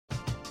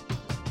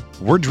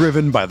We're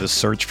driven by the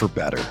search for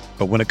better.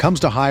 But when it comes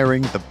to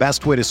hiring, the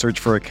best way to search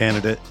for a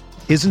candidate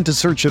isn't to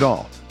search at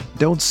all.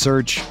 Don't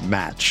search,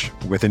 match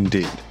with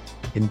Indeed.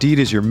 Indeed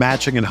is your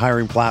matching and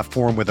hiring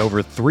platform with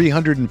over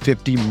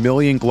 350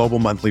 million global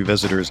monthly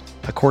visitors,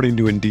 according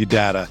to Indeed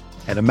data,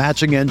 and a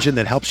matching engine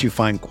that helps you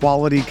find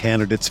quality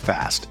candidates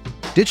fast.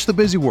 Ditch the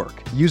busy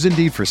work. Use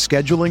Indeed for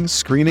scheduling,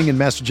 screening, and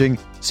messaging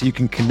so you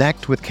can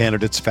connect with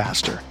candidates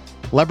faster.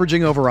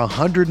 Leveraging over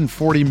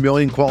 140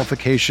 million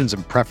qualifications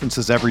and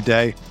preferences every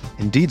day,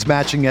 Indeed's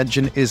matching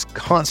engine is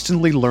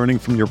constantly learning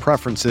from your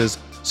preferences,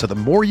 so the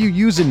more you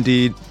use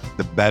Indeed,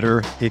 the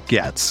better it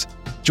gets.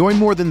 Join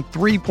more than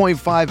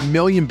 3.5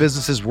 million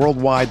businesses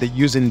worldwide that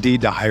use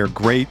Indeed to hire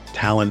great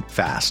talent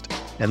fast.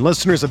 And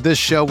listeners of this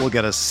show will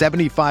get a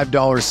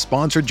 $75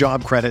 sponsored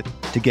job credit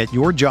to get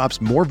your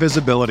jobs more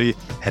visibility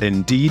at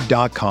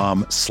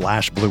Indeed.com/Blue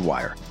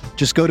Wire.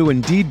 Just go to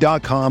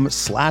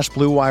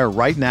Indeed.com/Blue Wire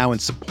right now and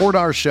support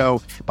our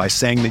show by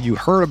saying that you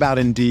heard about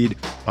Indeed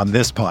on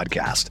this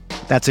podcast.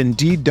 That's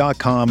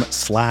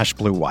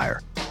Indeed.com/Blue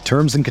Wire.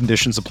 Terms and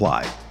conditions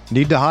apply.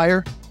 Need to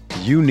hire?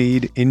 You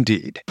need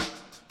Indeed.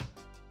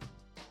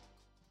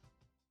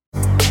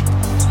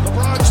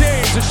 LeBron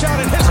James, a shot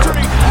at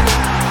history.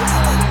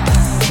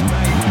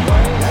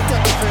 That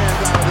got the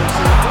fans out of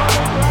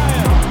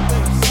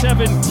this.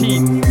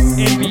 17th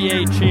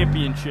NBA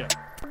championship.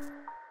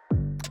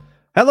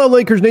 Hello,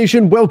 Lakers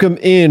Nation. Welcome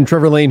in.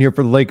 Trevor Lane here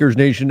for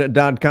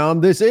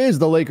LakersNation.com. This is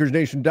the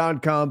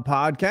LakersNation.com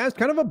podcast.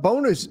 Kind of a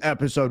bonus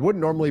episode.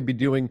 Wouldn't normally be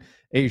doing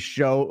a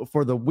show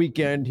for the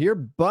weekend here,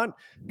 but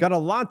got a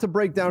lot to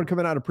break down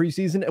coming out of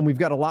preseason, and we've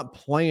got a lot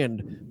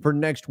planned for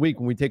next week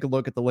when we take a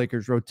look at the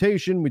Lakers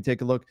rotation. We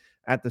take a look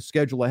at the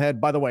schedule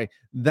ahead. By the way,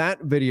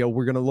 that video,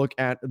 we're going to look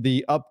at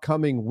the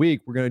upcoming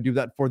week. We're going to do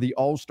that for the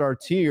All-Star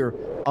tier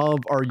of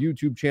our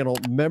YouTube channel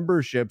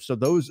membership. So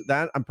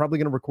I'm probably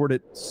going to record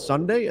it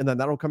Sunday, and then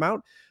that'll come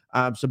out.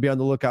 So be on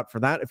the lookout for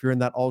that if you're in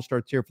that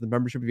All-Star tier for the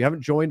membership. If you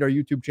haven't joined our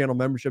YouTube channel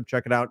membership,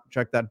 check it out.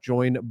 Check that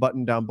join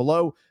button down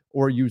below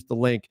or use the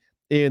link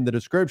in the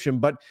description.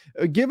 But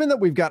given that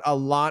we've got a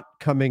lot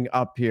coming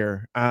up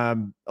here, a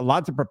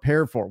lot to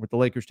prepare for with the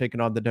Lakers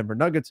taking on the Denver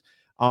Nuggets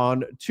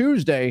on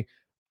Tuesday,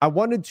 I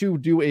wanted to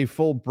do a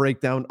full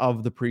breakdown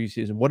of the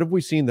preseason. What have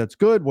we seen that's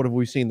good? What have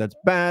we seen that's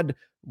bad?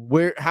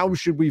 How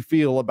should we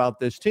feel about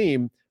this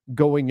team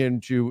going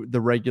into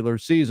the regular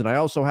season? I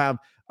also have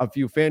a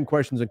few fan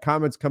questions and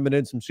comments coming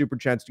in, some super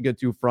chats to get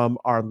to from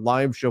our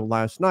live show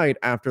last night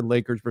after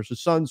Lakers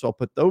versus Suns. So I'll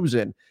put those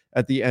in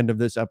at the end of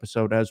this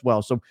episode as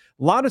well. So a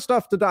lot of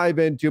stuff to dive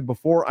into.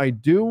 Before I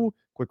do,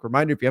 quick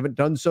reminder, if you haven't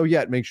done so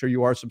yet, make sure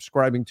you are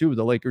subscribing to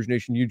the Lakers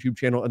Nation YouTube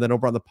channel. And then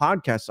over on the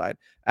podcast side,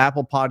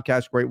 Apple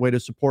Podcasts, great way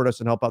to support us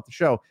and help out the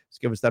show. Let's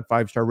give us that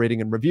 5-star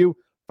rating and review,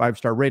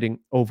 5-star rating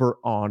over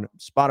on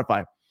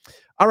Spotify.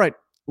 All right,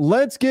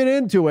 let's get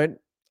into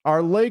it.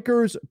 Our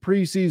Lakers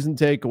preseason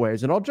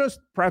takeaways. And I'll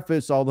just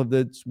preface all of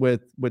this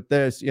with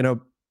this.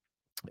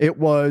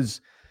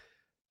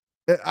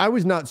 I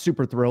was not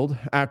super thrilled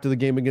after the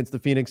game against the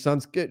Phoenix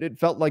Suns. It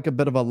felt like a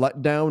bit of a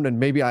letdown, and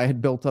maybe I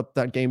had built up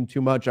that game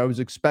too much. I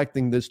was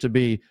expecting this to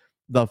be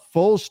the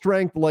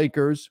full-strength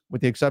Lakers,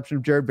 with the exception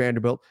of Jared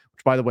Vanderbilt,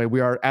 which, by the way,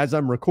 as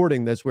I'm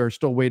recording this, we are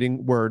still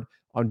waiting word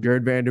on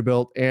Jared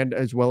Vanderbilt and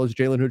as well as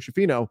Jalen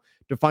Hood-Schifino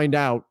to find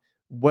out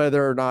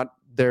whether or not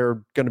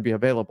they're going to be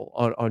available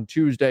on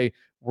Tuesday.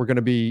 We're going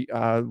to be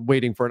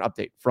waiting for an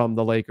update from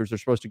the Lakers. They're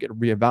supposed to get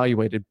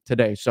reevaluated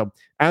today. So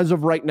as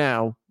of right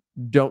now,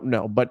 don't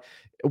know. But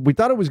we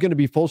thought it was going to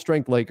be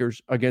full-strength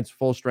Lakers against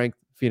full-strength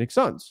Phoenix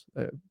Suns,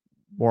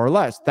 more or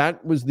less.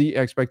 That was the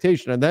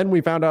expectation. And then we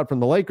found out from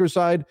the Lakers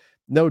side,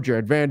 no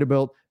Jared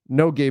Vanderbilt,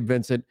 no Gabe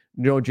Vincent,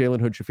 no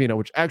Jalen Hood-Schifino,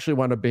 which actually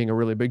wound up being a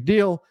really big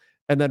deal.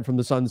 And then from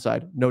the Suns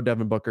side, no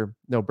Devin Booker,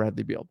 no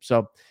Bradley Beal.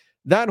 So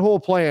that whole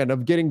plan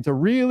of getting to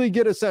really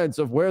get a sense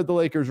of where the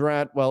Lakers are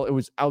at, well, it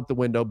was out the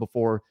window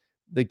before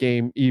the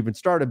game even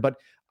started. But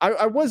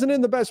I wasn't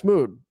in the best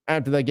mood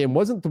after that game.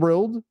 Wasn't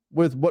thrilled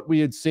with what we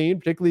had seen,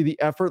 particularly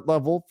the effort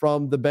level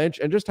from the bench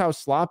and just how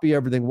sloppy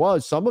everything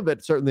was. Some of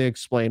it certainly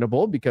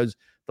explainable because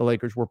the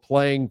Lakers were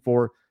playing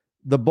for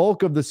the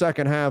bulk of the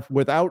second half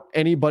without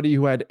anybody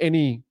who had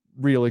any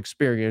real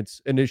experience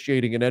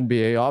initiating an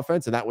NBA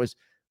offense. And that was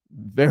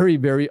very,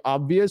 very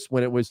obvious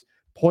when it was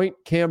point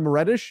Cam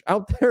Reddish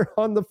out there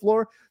on the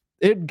floor.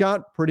 It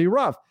got pretty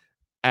rough,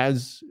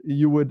 as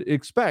you would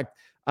expect.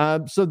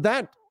 So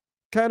that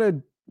kind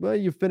of,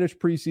 you finished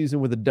preseason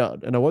with a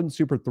dud, and I wasn't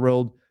super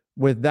thrilled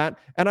with that.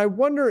 And I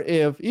wonder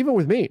if, even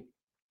with me,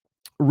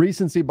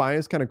 recency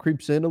bias kind of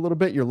creeps in a little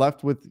bit. You're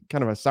left with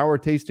kind of a sour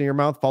taste in your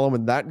mouth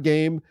following that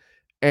game,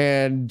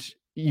 and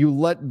you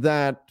let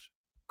that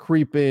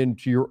creep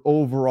into your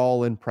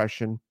overall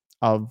impression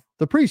of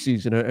the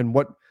preseason and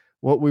what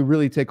we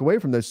really take away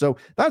from this. So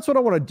that's what I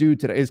want to do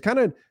today, is kind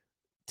of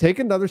take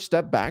another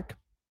step back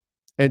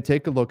and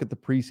take a look at the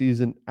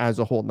preseason as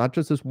a whole, not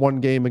just this one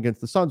game against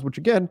the Suns, which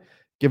again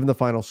given the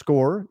final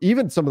score,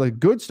 even some of the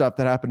good stuff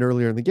that happened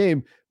earlier in the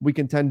game, we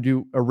can tend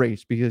to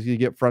erase because you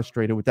get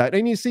frustrated with that.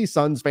 And you see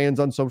Suns fans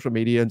on social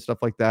media and stuff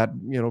like that,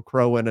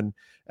 crowing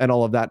and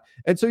all of that.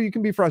 And so you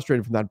can be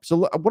frustrated from that. So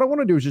what I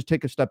want to do is just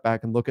take a step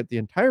back and look at the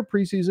entire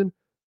preseason.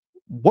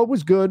 What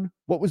was good?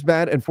 What was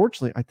bad? And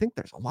fortunately, I think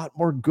there's a lot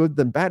more good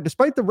than bad,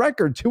 despite the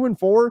record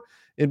 2-4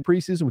 in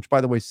preseason, which,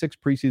 by the way, 6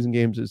 preseason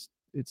games is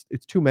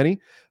it's too many.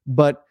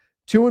 But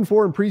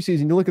 2-4 in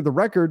preseason, you look at the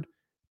record,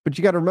 but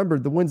you got to remember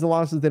the wins and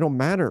losses, they don't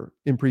matter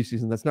in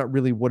preseason. That's not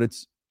really what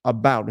it's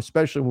about,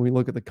 especially when we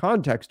look at the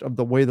context of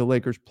the way the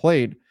Lakers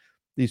played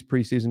these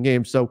preseason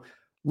games. So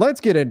let's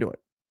get into it.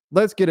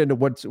 Let's get into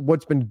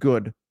what's been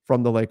good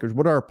from the Lakers.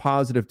 What are our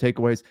positive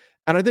takeaways?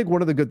 And I think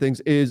one of the good things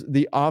is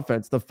the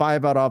offense, the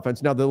 5-out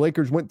offense. Now, the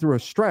Lakers went through a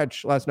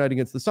stretch last night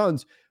against the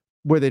Suns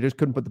where they just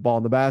couldn't put the ball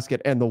in the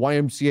basket. And the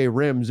YMCA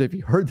rims, if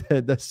you heard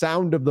the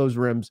sound of those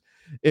rims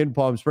in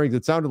Palm Springs,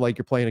 it sounded like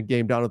you're playing a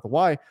game down at the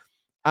Y.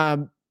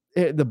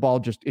 The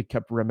ball it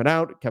kept rimming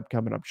out. It kept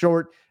coming up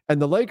short.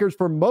 And the Lakers,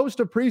 for most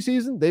of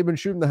preseason, they've been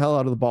shooting the hell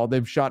out of the ball.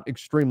 They've shot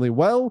extremely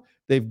well.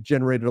 They've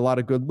generated a lot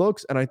of good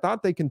looks. And I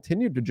thought they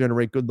continued to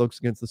generate good looks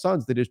against the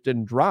Suns. They just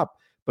didn't drop.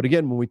 But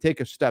again, when we take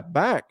a step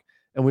back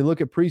and we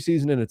look at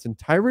preseason in its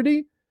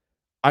entirety,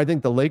 I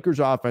think the Lakers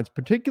offense,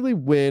 particularly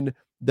when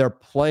they're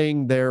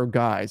playing their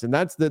guys, and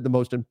that's the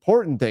most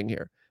important thing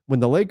here. When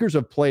the Lakers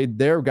have played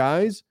their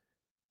guys,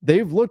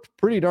 they've looked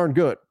pretty darn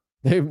good.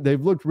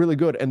 They've looked really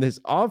good. And this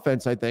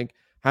offense, I think,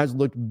 has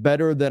looked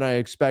better than I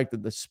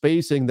expected. The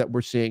spacing that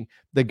we're seeing,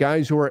 the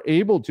guys who are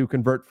able to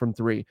convert from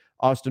three.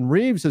 Austin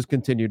Reeves has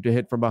continued to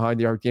hit from behind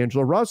the arc.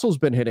 D'Angelo Russell's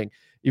been hitting.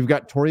 You've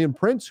got Taurean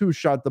Prince, who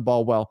shot the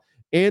ball well.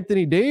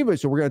 Anthony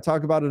Davis, who we're going to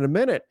talk about in a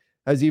minute,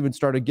 has even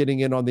started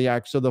getting in on the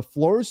act. So the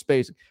floor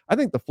spacing, I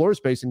think the floor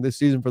spacing this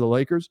season for the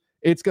Lakers,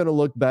 it's going to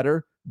look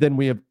better than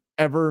we have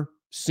ever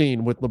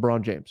seen with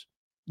LeBron James.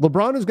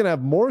 LeBron is going to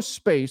have more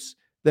space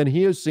than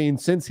he has seen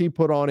since he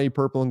put on a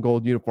purple and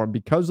gold uniform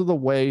because of the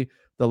way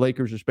the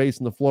Lakers are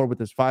spacing the floor with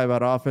this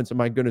 5-out offense. And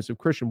my goodness, if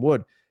Christian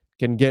Wood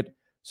can get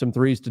some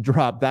threes to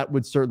drop, that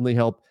would certainly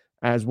help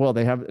as well.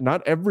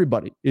 Not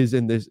everybody is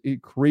in this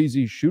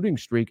crazy shooting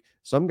streak.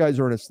 Some guys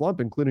are in a slump,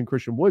 including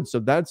Christian Wood. So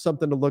that's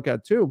something to look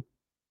at too.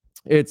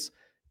 Is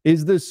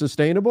this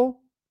sustainable?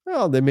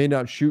 Well, they may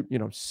not shoot,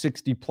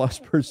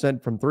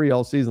 60+% from three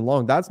all season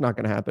long. That's not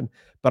going to happen.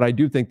 But I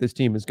do think this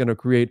team is going to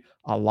create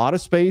a lot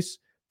of space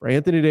for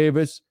Anthony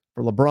Davis,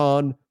 for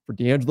LeBron, for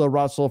D'Angelo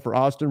Russell, for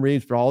Austin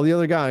Reeves, for all the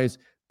other guys.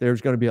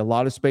 There's going to be a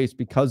lot of space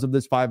because of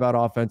this 5-out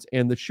offense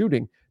and the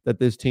shooting that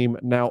this team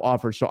now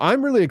offers. So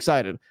I'm really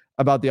excited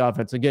about the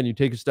offense. Again, you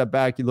take a step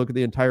back, you look at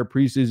the entire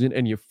preseason,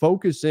 and you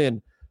focus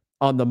in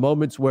on the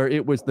moments where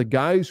it was the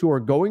guys who are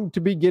going to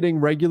be getting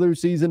regular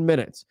season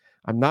minutes.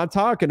 I'm not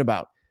talking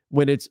about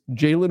when it's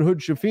Jalen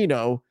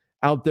Hood-Schifino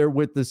out there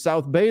with the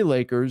South Bay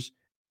Lakers.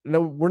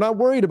 No, we're not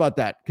worried about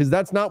that because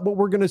that's not what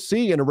we're going to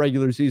see in a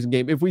regular season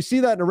game. If we see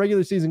that in a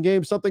regular season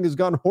game, something has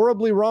gone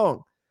horribly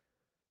wrong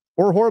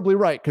or horribly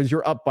right because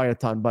you're up by a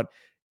ton. But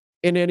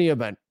in any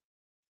event,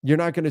 you're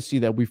not going to see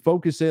that. We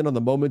focus in on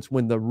the moments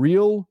when the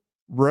real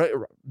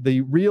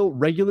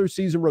regular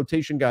season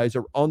rotation guys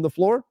are on the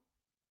floor.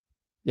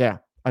 Yeah,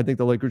 I think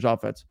the Lakers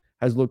offense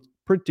has looked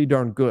pretty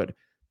darn good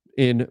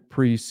in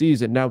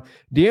preseason. Now,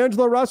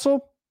 D'Angelo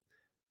Russell,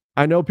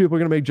 I know people are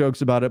going to make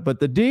jokes about it, but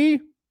the D,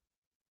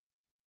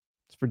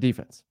 it's for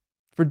defense.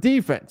 For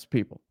defense,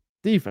 people.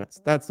 Defense,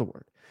 that's the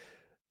word.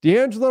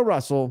 D'Angelo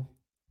Russell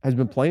has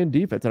been playing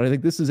defense, and I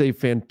think this is a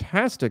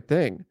fantastic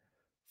thing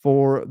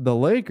for the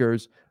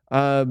Lakers.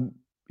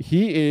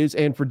 He is,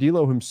 and for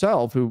D'Lo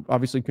himself, who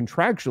obviously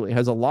contractually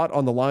has a lot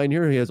on the line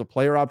here. He has a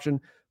player option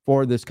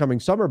for this coming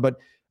summer, but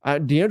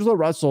D'Angelo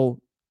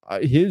Russell,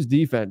 his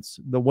defense,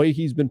 the way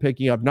he's been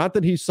picking up, not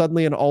that he's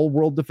suddenly an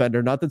all-world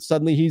defender, not that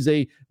suddenly he's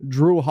a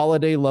Drew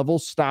Holiday level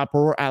stopper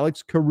or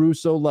Alex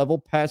Caruso level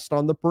pest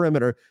on the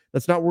perimeter.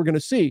 That's not what we're going to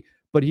see,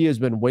 but he has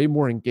been way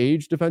more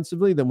engaged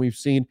defensively than we've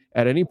seen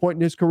at any point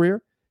in his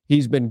career.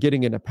 He's been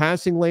getting into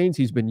passing lanes.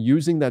 He's been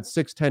using that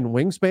 6'10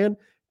 wingspan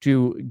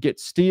to get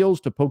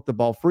steals, to poke the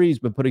ball free. He's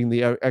been putting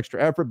the extra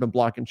effort, been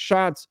blocking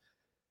shots.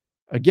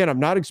 Again, I'm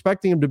not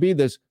expecting him to be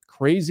this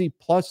crazy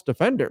plus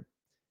defender.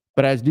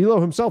 But as D'Lo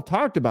himself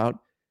talked about,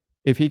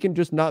 if he can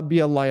just not be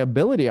a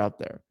liability out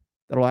there,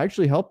 that'll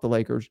actually help the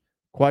Lakers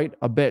quite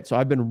a bit. So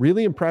I've been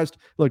really impressed.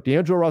 Look,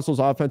 D'Angelo Russell's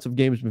offensive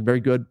game has been very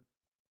good.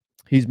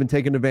 He's been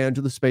taking advantage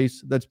of the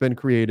space that's been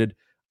created.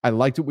 I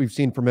liked what we've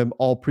seen from him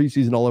all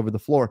preseason, all over the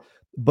floor.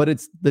 But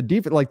it's the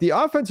defense, like the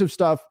offensive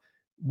stuff,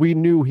 we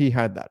knew he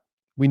had that.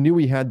 We knew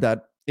he had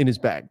that in his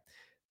bag.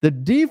 The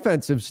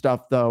defensive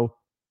stuff, though,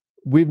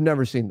 we've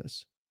never seen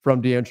this from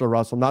D'Angelo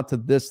Russell, not to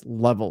this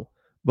level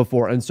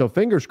before. And so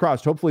fingers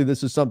crossed, hopefully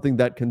this is something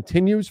that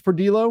continues for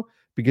D'Lo,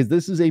 because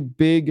this is a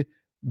big,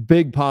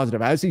 big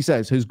positive. As he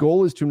says, his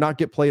goal is to not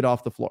get played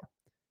off the floor.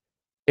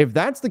 If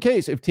that's the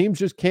case, if teams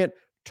just can't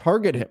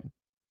target him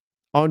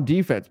on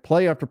defense,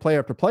 play after play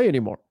after play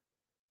anymore,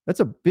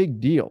 that's a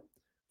big deal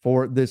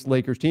for this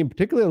Lakers team,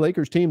 particularly a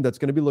Lakers team that's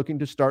going to be looking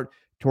to start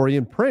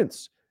Taurean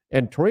Prince.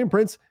 And Taurean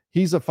Prince,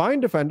 He's a fine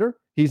defender.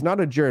 He's not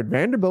a Jared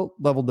Vanderbilt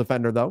level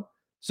defender, though.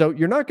 So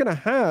you're not going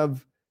to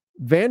have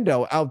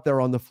Vando out there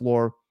on the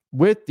floor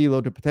with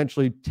D'Lo to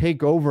potentially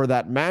take over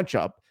that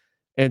matchup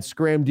and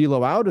scram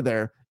D'Lo out of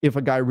there if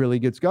a guy really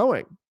gets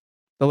going.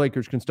 The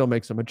Lakers can still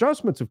make some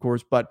adjustments, of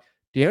course, but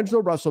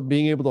D'Angelo Russell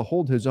being able to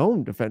hold his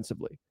own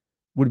defensively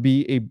would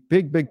be a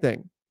big, big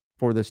thing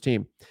for this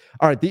team.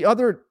 All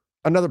right,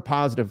 another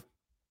positive,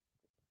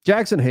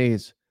 Jackson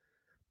Hayes.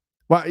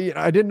 Well,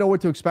 I didn't know what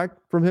to expect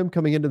from him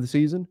coming into the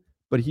season,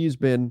 but he's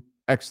been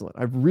excellent.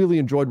 I've really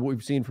enjoyed what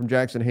we've seen from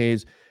Jackson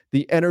Hayes.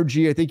 The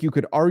energy, I think you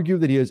could argue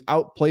that he has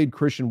outplayed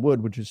Christian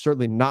Wood, which is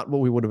certainly not what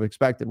we would have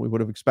expected. We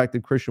would have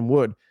expected Christian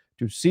Wood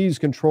to seize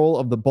control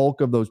of the bulk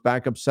of those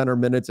backup center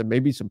minutes and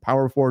maybe some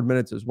power forward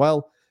minutes as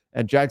well,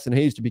 and Jackson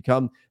Hayes to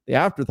become the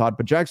afterthought.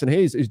 But Jackson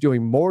Hayes is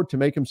doing more to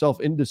make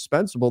himself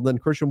indispensable than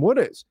Christian Wood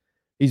is.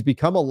 He's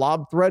become a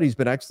lob threat. He's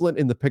been excellent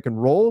in the pick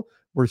and roll.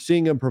 We're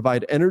seeing him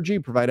provide energy,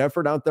 provide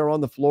effort out there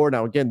on the floor.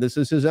 Now, again, this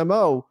is his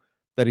MO,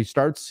 that he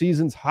starts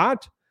seasons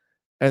hot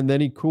and then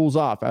he cools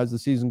off as the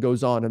season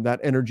goes on. And that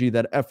energy,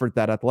 that effort,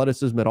 that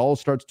athleticism, it all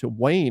starts to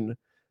wane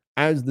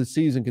as the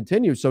season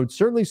continues. So it's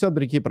certainly something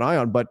to keep an eye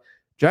on. But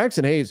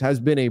Jackson Hayes has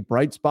been a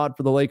bright spot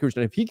for the Lakers.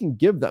 And if he can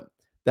give them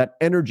that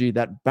energy,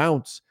 that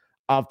bounce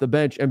off the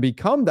bench and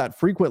become that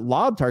frequent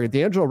lob target,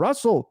 D'Angelo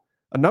Russell,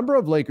 a number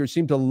of Lakers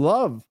seem to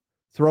love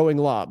throwing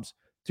lobs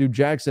to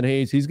Jackson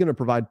Hayes. He's going to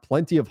provide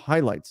plenty of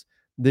highlights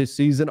this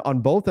season on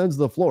both ends of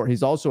the floor.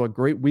 He's also a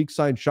great weak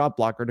side shot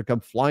blocker to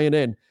come flying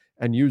in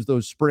and use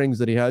those springs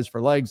that he has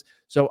for legs.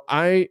 So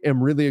I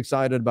am really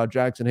excited about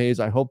Jackson Hayes.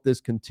 I hope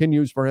this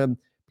continues for him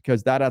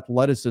because that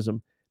athleticism,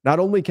 not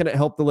only can it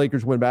help the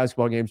Lakers win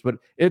basketball games, but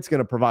it's going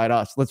to provide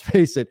us, let's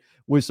face it,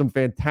 with some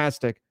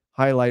fantastic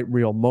highlight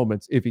reel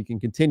moments if he can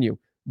continue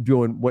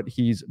doing what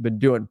he's been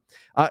doing.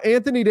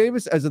 Anthony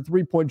Davis as a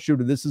three-point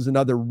shooter, this is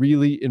another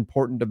really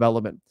important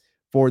development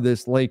for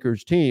this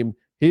Lakers team.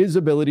 His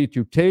ability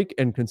to take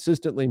and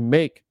consistently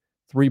make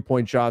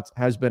three-point shots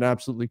has been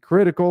absolutely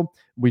critical.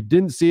 We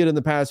didn't see it in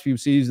the past few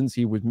seasons.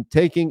 He was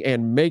taking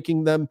and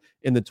making them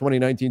in the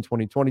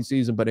 2019-2020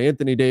 season, but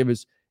Anthony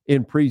Davis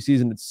in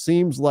preseason, it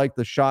seems like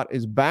the shot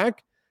is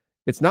back.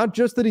 It's not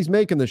just that he's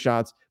making the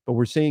shots, but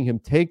we're seeing him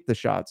take the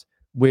shots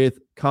with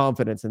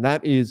confidence, and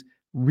that is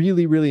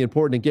really, really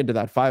important. Again, to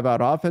that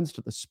 5-out offense,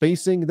 to the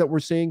spacing that we're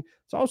seeing.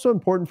 It's also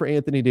important for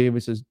Anthony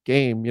Davis's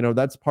game. You know,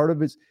 that's part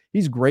of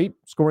he's great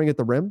scoring at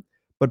the rim,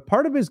 but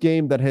part of his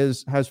game that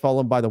has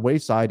fallen by the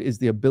wayside is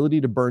the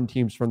ability to burn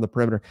teams from the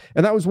perimeter.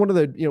 And that was one of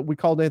the, we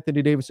called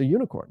Anthony Davis a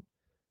unicorn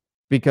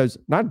because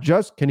not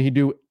just can he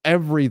do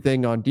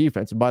everything on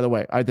defense. And by the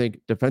way, I think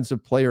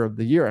defensive player of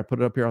the year, I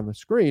put it up here on the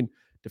screen,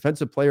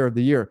 defensive player of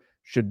the year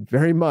should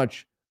very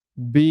much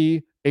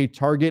be a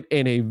target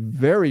and a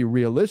very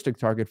realistic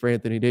target for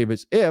Anthony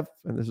Davis if,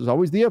 and this is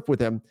always the if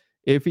with him,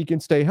 if he can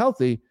stay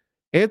healthy.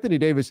 Anthony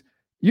Davis,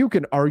 you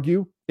can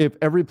argue if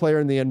every player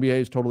in the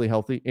NBA is totally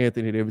healthy,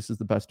 Anthony Davis is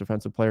the best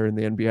defensive player in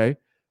the NBA.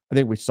 I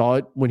think we saw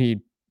it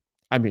when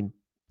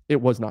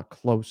it was not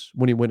close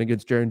when he went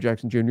against Jaren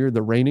Jackson Jr.,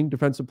 the reigning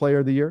defensive player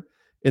of the year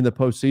in the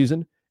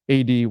postseason.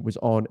 AD was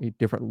on a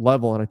different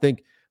level, and I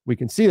think we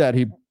can see that.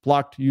 He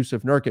blocked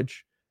Yusuf Nurkic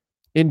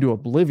into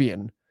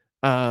oblivion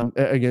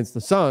against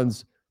the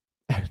Suns.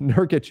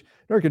 Nurkic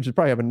is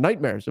probably having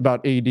nightmares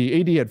about AD.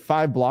 AD had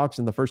 5 blocks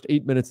in the first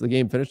 8 minutes of the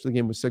game, finished the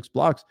game with 6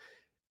 blocks.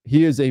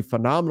 He is a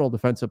phenomenal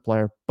defensive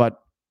player,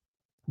 but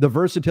the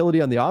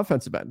versatility on the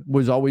offensive end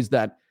was always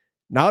that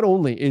not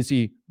only is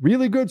he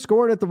really good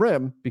scoring at the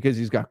rim because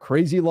he's got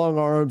crazy long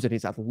arms and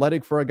he's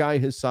athletic for a guy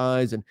his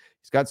size and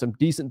he's got some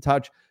decent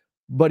touch,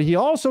 but he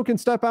also can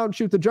step out and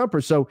shoot the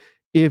jumper. So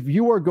if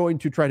you are going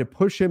to try to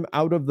push him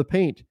out of the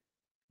paint,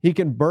 he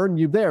can burn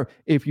you there.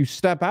 If you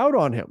step out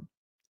on him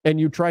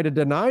and you try to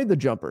deny the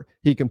jumper,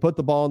 he can put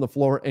the ball on the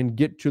floor and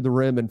get to the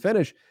rim and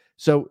finish.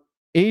 So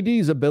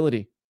AD's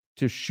ability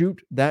to shoot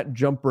that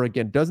jumper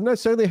again doesn't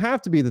necessarily have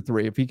to be the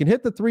 3. If he can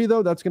hit the 3,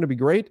 though, that's going to be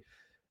great.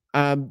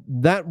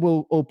 That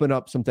will open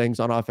up some things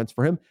on offense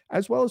for him,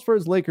 as well as for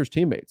his Lakers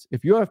teammates.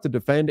 If you have to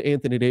defend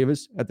Anthony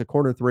Davis at the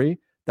corner 3,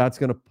 that's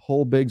going to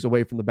pull bigs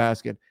away from the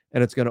basket,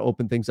 and it's going to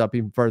open things up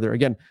even further.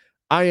 Again,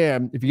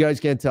 if you guys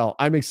can't tell,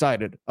 I'm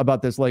excited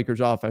about this Lakers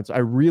offense. I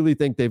really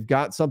think they've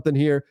got something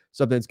here,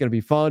 something that's going to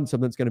be fun,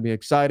 something that's going to be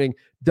exciting.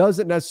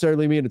 Doesn't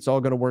necessarily mean it's all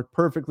going to work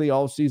perfectly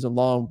all season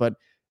long, but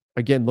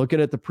again, looking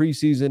at the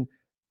preseason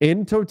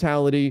in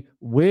totality,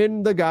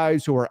 when the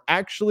guys who are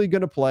actually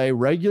going to play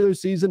regular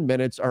season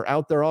minutes are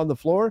out there on the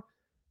floor,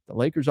 the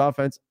Lakers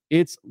offense,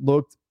 it's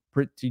looked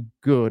pretty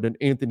good, and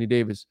Anthony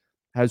Davis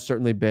has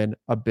certainly been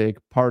a big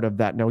part of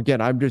that. Now,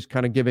 again, I'm just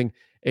kind of giving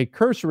a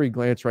cursory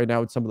glance right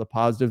now at some of the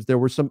positives. There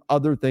were some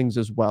other things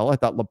as well. I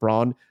thought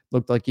LeBron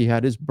looked like he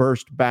had his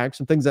burst back,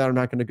 some things that I'm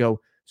not going to go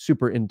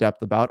super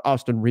in-depth about.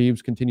 Austin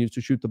Reeves continues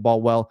to shoot the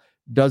ball well.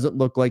 Doesn't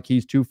look like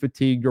he's too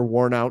fatigued or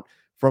worn out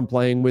from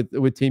playing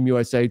with Team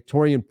USA.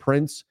 Taurean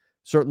Prince,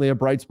 certainly a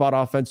bright spot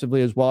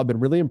offensively as well. I've been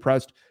really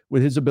impressed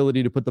with his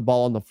ability to put the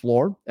ball on the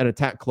floor and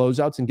attack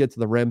closeouts and get to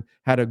the rim.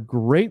 Had a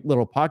great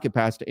little pocket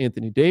pass to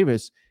Anthony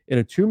Davis in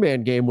a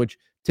 2-man game, which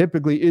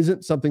typically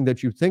isn't something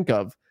that you think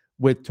of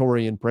with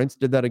Taurean Prince.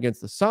 Did that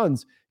against the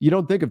Suns. You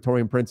don't think of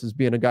Taurean Prince as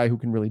being a guy who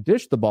can really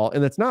dish the ball,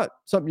 and that's not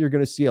something you're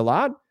going to see a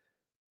lot,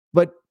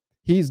 but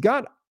he's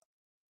got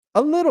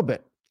a little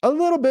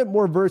bit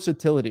more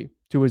versatility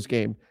to his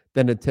game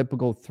than a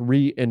typical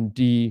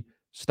 3-and-D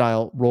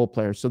style role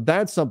player. So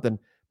that's something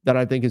that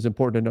I think is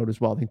important to note as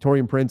well. I think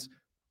Taurean Prince,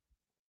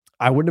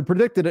 I wouldn't have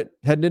predicted it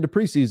heading into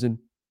preseason,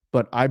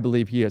 but I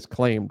believe he has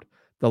claimed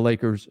the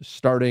Lakers'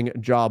 starting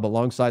job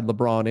alongside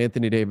LeBron,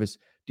 Anthony Davis,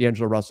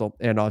 D'Angelo Russell,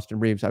 and Austin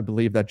Reeves. I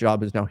believe that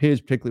job is now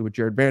his, particularly with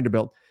Jared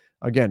Vanderbilt,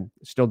 again,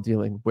 still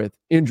dealing with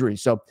injury.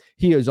 So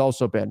he has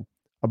also been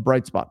a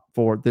bright spot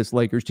for this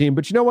Lakers team.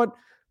 But you know what?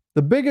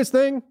 The biggest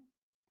thing,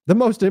 the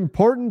most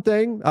important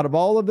thing out of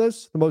all of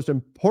this, the most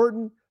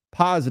important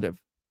positive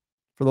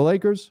for the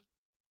Lakers,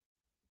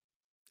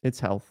 it's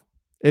health.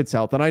 It's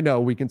health. And I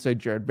know we can say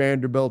Jared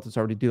Vanderbilt is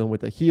already dealing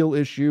with a heel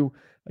issue.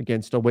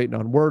 Again, still waiting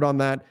on word on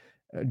that.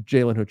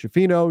 Jalen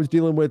Hood-Schifino is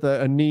dealing with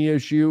a knee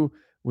issue.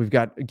 We've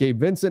got Gabe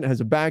Vincent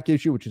has a back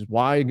issue, which is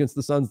why against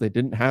the Suns they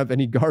didn't have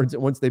any guards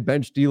once they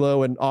benched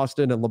D'Lo and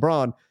Austin and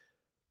LeBron.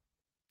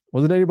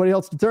 Wasn't anybody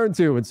else to turn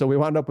to, and so we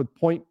wound up with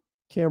point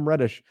Cam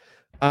Reddish.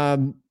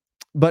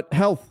 But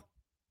health,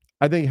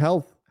 I think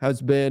health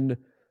has been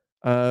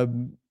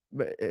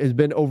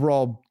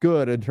overall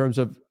good in terms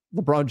of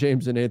LeBron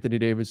James and Anthony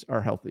Davis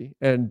are healthy,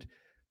 and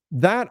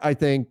that I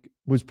think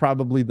was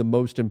probably the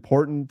most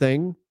important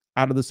thing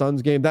out of the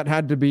Suns game. That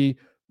had to be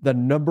the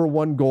number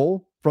one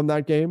goal from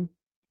that game,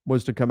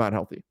 was to come out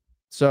healthy.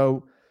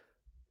 So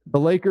the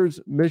Lakers,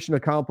 mission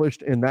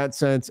accomplished in that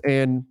sense.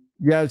 And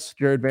yes,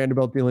 Jared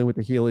Vanderbilt dealing with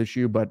the heel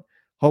issue, but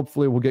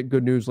hopefully we'll get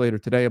good news later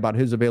today about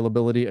his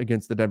availability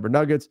against the Denver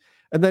Nuggets.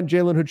 And then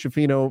Jalen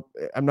Hood-Schifino,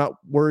 I'm not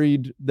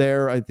worried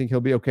there. I think he'll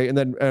be okay. And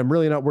then I'm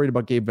really not worried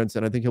about Gabe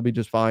Vincent. I think he'll be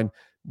just fine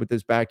with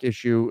this back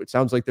issue. It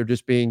sounds like they're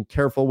just being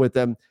careful with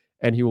him,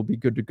 and he will be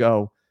good to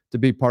go to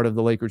be part of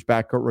the Lakers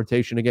backcourt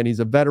rotation. Again, he's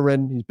a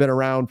veteran. He's been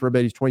around for a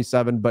bit. He's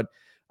 27, but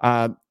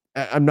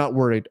I'm not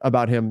worried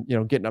about him,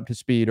 getting up to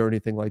speed or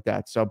anything like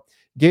that. So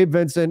Gabe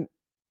Vincent,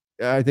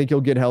 I think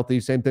he'll get healthy.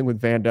 Same thing with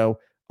Vando.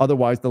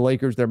 Otherwise, the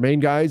Lakers, their main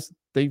guys,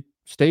 they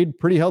stayed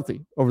pretty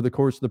healthy over the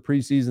course of the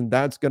preseason.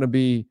 That's going to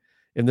be,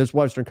 in this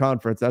Western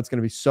Conference, that's going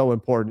to be so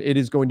important. It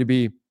is going to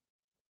be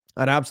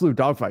an absolute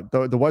dogfight.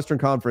 The Western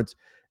Conference,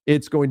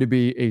 it's going to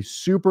be a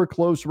super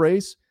close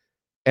race,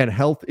 and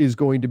health is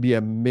going to be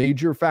a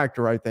major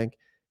factor, I think,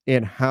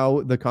 in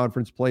how the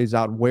conference plays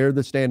out, where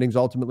the standings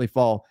ultimately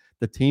fall.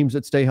 The teams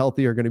that stay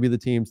healthy are going to be the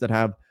teams that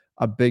have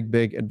a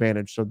big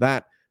advantage. So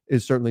that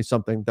is certainly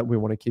something that we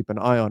want to keep an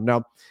eye on.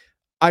 Now,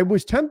 I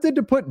was tempted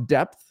to put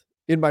depth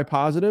in my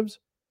positives,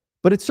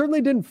 but it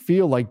certainly didn't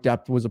feel like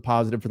depth was a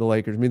positive for the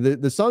Lakers. I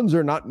mean, the Suns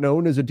are not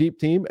known as a deep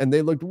team, and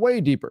they looked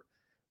way deeper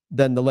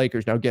than the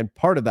Lakers. Now, again,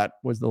 part of that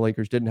was the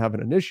Lakers didn't have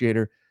an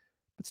initiator,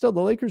 but still,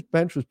 the Lakers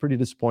bench was pretty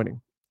disappointing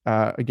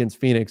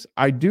against Phoenix.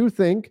 I do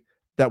think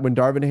that when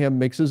Darvin Ham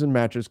mixes and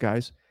matches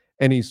guys,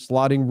 and he's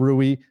slotting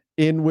Rui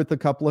in with a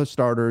couple of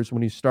starters,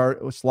 when he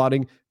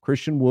slotting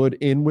Christian Wood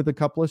in with a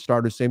couple of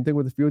starters, same thing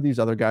with a few of these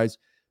other guys,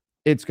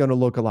 it's going to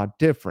look a lot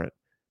different.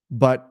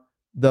 But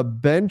the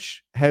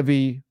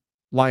bench-heavy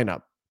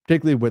lineup,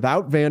 particularly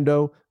without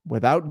Vando,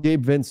 without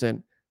Gabe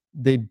Vincent,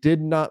 they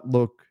did not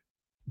look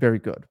very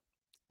good.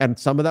 And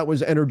some of that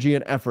was energy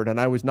and effort, and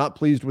I was not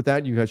pleased with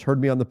that. You guys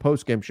heard me on the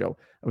post-game show.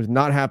 I was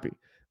not happy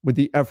with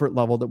the effort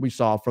level that we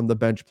saw from the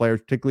bench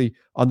players, particularly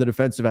on the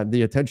defensive end.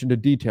 The attention to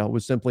detail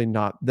was simply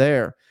not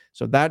there.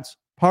 So that's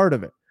part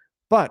of it.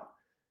 But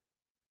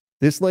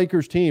this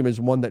Lakers team is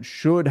one that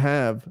should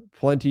have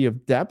plenty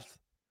of depth.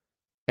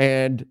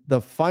 And the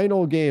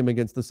final game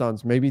against the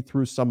Suns maybe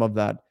threw some of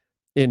that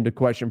into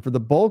question. For the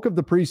bulk of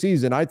the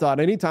preseason, I thought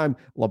anytime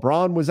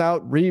LeBron was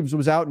out, Reeves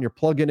was out, and you're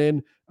plugging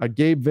in a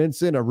Gabe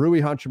Vincent, a Rui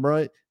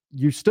Hachimura,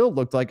 you still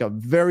looked like a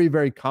very,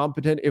 very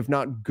competent, if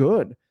not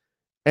good,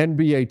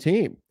 NBA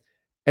team.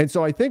 And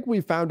so I think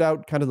we found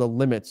out kind of the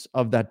limits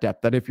of that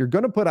depth, that if you're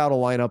going to put out a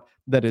lineup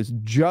that is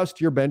just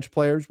your bench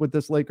players with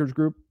this Lakers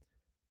group,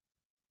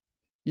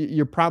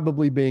 you're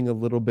probably being a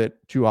little bit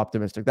too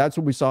optimistic. That's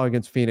what we saw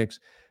against Phoenix.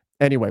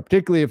 Anyway,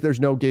 particularly if there's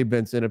no Gabe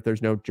Vincent, if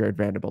there's no Jared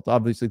Vanderbilt.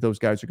 Obviously, those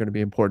guys are going to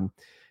be important.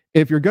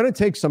 If you're going to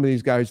take some of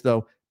these guys,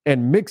 though,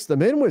 and mix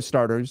them in with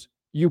starters,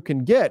 you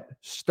can get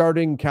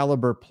starting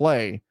caliber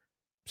play.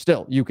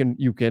 Still, you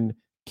can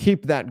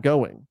keep that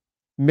going,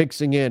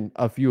 mixing in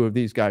a few of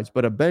these guys.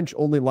 But a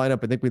bench-only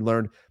lineup, I think we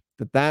learned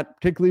that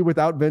particularly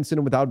without Vincent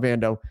and without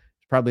Vando,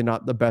 is probably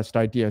not the best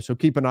idea. So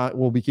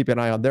we'll be keeping an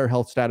eye on their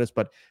health status.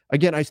 But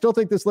again, I still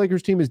think this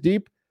Lakers team is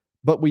deep,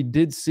 but we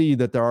did see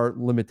that there are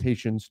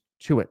limitations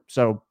to it.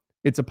 So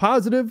it's a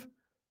positive,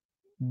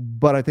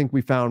 but I think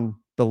we found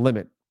the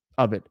limit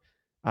of it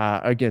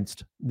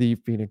against the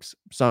Phoenix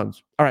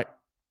Suns. All right.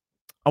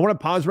 I want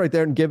to pause right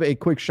there and give a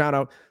quick shout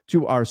out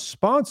to our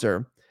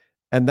sponsor,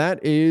 and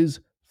that is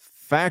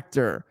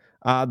Factor.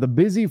 The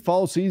busy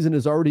fall season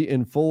is already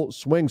in full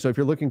swing. So if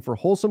you're looking for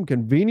wholesome,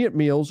 convenient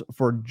meals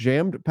for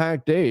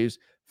jammed-packed days,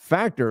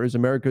 Factor is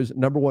America's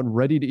 #1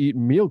 ready-to-eat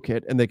meal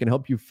kit, and they can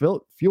help you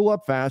fuel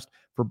up fast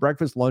for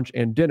breakfast, lunch,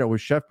 and dinner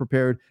with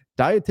chef-prepared,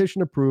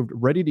 dietitian-approved,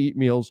 ready-to-eat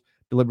meals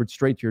delivered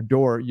straight to your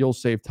door. You'll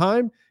save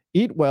time,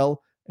 eat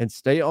well, and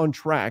stay on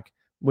track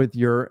with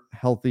your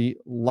healthy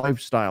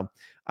lifestyle.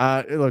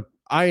 Look,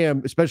 I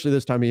am, especially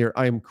this time of year,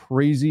 I am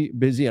crazy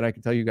busy, and I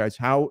can tell you guys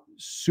how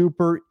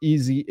super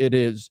easy it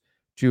is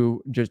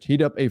to just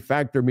heat up a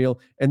Factor meal,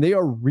 and they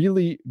are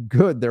really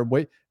good.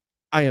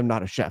 I am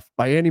not a chef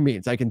by any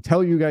means. I can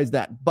tell you guys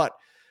that, but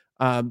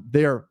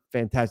they're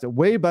fantastic.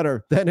 Way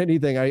better than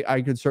anything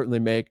I could certainly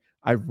make.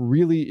 I've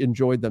really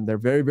enjoyed them. They're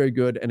very, very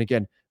good. And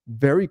again,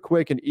 very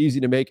quick and easy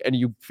to make. And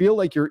you feel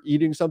like you're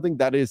eating something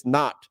that is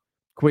not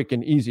quick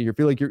and easy. You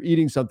feel like you're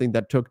eating something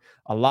that took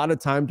a lot of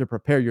time to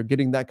prepare. You're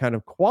getting that kind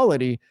of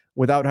quality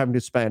without having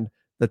to spend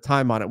the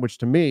time on it, which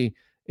to me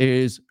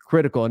is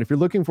critical. And if you're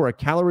looking for a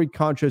calorie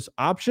conscious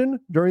option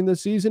during the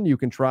season, you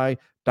can try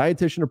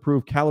dietitian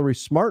approved calorie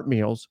smart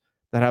meals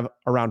that have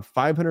around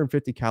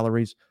 550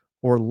 calories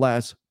or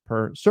less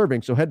per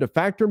serving. So head to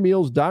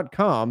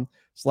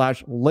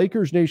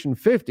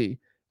factormeals.com/LakersNation50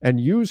 and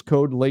use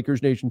code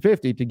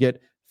LakersNation50 to get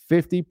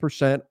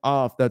 50%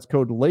 off. That's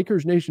code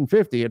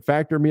LakersNation50 at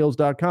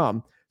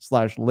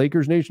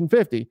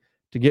factormeals.com/LakersNation50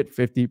 to get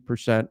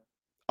 50%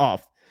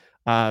 off.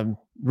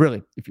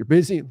 Really, if you're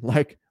busy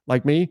like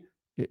me,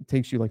 it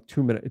takes you like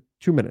 2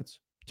 minutes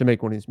to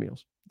make one of these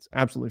meals. It's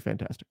absolutely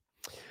fantastic.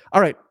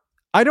 All right.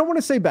 I don't want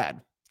to say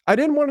bad. I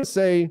didn't want to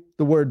say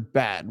the word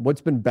bad.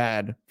 What's been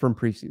bad from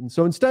preseason?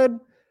 So instead,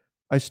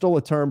 I stole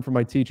a term from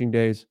my teaching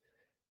days.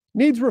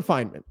 Needs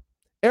refinement.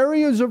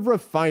 Areas of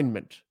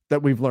refinement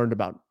that we've learned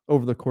about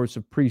over the course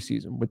of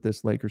preseason with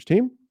this Lakers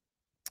team.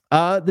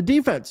 The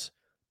defense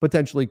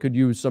potentially could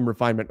use some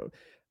refinement.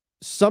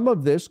 Some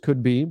of this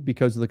could be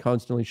because of the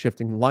constantly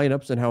shifting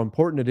lineups and how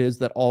important it is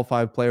that all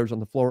 5 players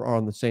on the floor are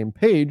on the same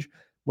page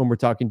when we're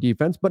talking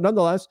defense. But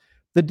nonetheless,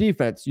 the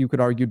defense, you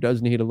could argue,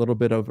 does need a little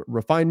bit of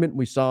refinement.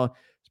 We saw,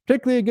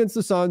 particularly against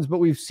the Suns, but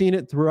we've seen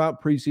it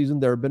throughout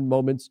preseason. There have been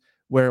moments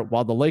where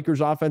while the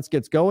Lakers offense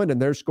gets going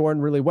and they're scoring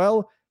really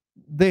well,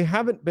 they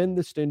haven't been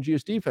the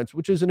stingiest defense,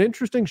 which is an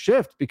interesting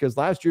shift because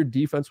last year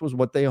defense was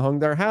what they hung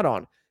their hat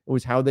on. It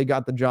was how they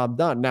got the job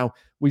done. Now,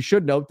 we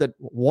should note that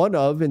one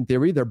of, in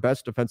theory, their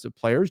best defensive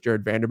players,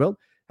 Jared Vanderbilt,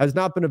 has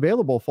not been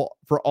available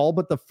for all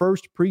but the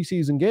first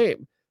preseason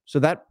game. So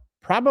that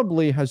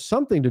probably has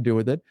something to do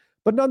with it.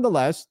 But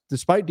nonetheless,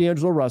 despite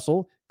D'Angelo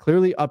Russell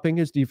clearly upping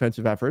his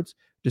defensive efforts,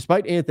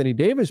 despite Anthony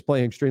Davis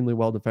playing extremely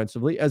well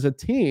defensively, as a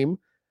team,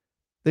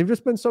 they've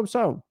just been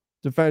so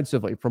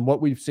defensively from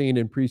what we've seen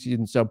in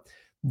preseason. So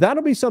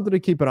that'll be something to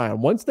keep an eye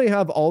on. Once they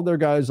have all their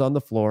guys on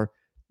the floor,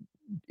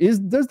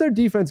 does their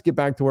defense get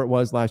back to where it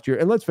was last year?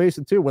 And let's face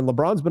it too, when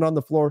LeBron's been on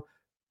the floor,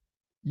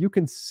 you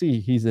can see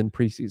he's in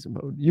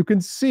preseason mode. You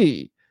can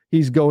see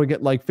he's going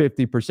at like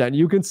 50%.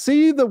 You can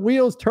see the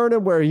wheels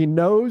turning where he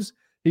knows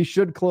he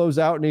should close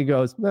out and he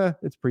goes, nah,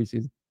 it's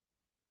preseason.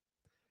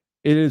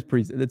 It is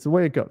preseason. It's the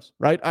way it goes,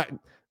 right?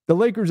 The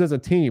Lakers as a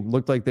team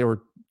looked like they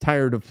were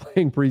tired of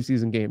playing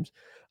preseason games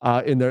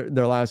in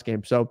their last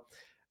game. So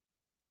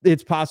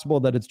it's possible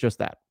that it's just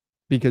that,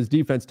 because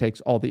defense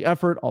takes all the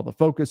effort, all the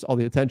focus, all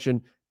the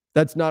attention.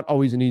 That's not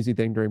always an easy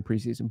thing during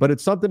preseason, but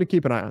it's something to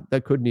keep an eye on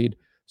that could need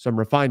some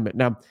refinement.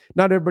 Now,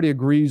 not everybody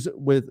agrees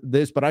with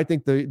this, but I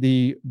think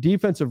the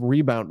defensive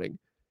rebounding,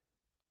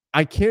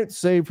 I can't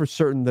say for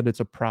certain that it's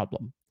a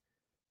problem,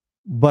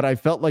 but I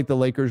felt like the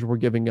Lakers were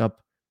giving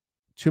up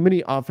too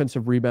many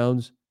offensive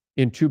rebounds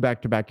in 2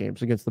 back-to-back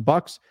games against the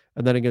Bucks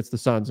and then against the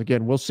Suns.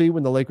 Again, we'll see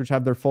when the Lakers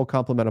have their full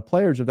complement of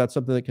players if that's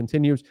something that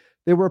continues.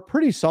 They were a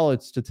pretty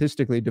solid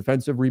statistically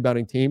defensive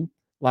rebounding team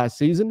last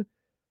season.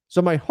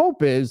 So my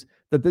hope is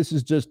that this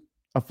is just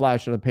a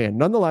flash in the pan.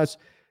 Nonetheless,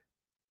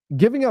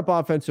 giving up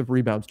offensive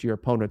rebounds to your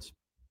opponents,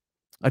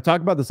 I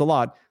talk about this a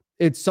lot.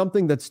 It's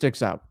something that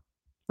sticks out,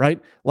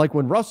 right? Like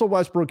when Russell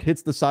Westbrook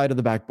hits the side of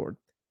the backboard,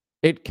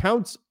 it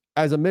counts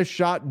as a missed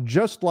shot,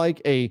 just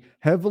like a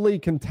heavily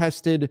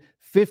contested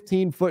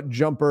 15-foot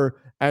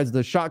jumper as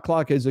the shot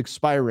clock is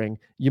expiring.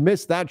 You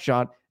miss that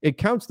shot, it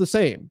counts the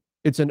same.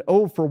 It's an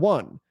 0 for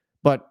 1.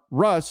 But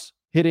Russ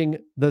hitting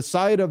the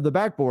side of the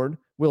backboard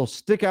will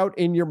stick out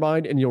in your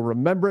mind and you'll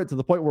remember it to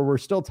the point where we're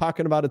still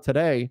talking about it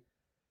today.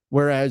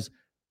 Whereas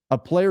a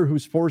player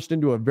who's forced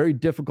into a very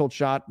difficult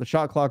shot, the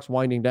shot clock's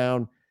winding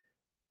down,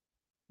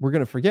 we're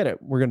going to forget it.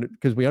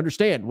 Because we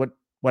understand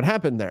what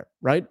happened there,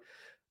 right?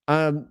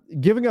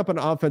 Giving up an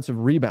offensive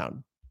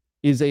rebound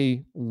is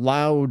a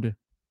loud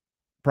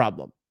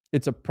problem.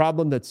 It's a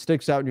problem that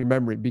sticks out in your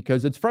memory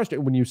because it's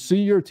frustrating when you see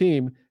your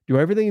team do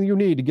everything you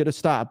need to get a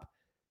stop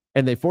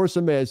and they force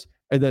a miss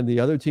and then the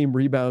other team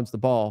rebounds the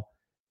ball.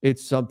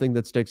 It's something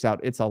that sticks out.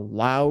 It's a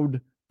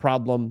loud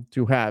problem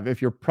to have. If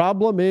your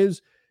problem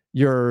is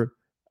your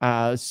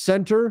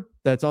center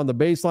that's on the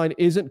baseline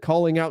isn't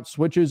calling out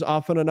switches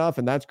often enough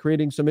and that's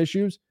creating some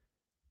issues,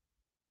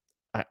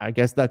 I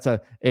guess that's a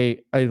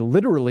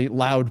literally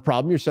loud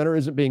problem. Your center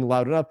isn't being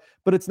loud enough,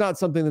 but it's not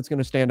something that's going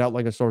to stand out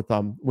like a sore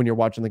thumb when you're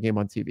watching the game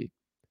on TV.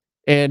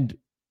 And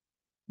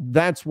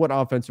That's what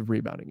offensive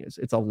rebounding is.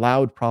 It's a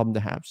loud problem to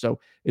have. So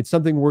it's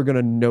something we're going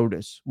to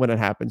notice when it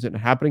happens. And it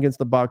happened against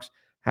the Bucks,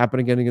 happened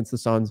again against the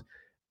Suns.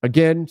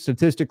 Again,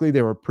 statistically,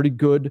 they were a pretty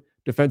good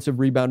defensive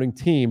rebounding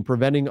team,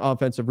 preventing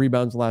offensive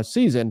rebounds last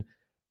season.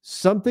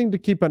 Something to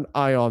keep an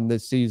eye on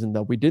this season,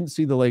 though. We didn't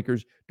see the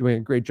Lakers doing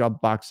a great job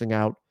boxing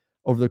out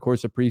over the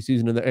course of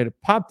preseason, and it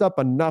popped up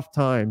enough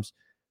times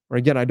where,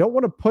 again, I don't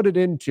want to put it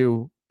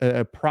into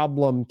a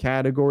problem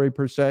category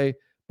per se,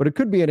 but it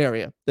could be an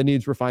area that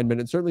needs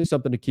refinement and certainly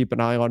something to keep an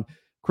eye on.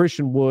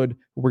 Christian Wood,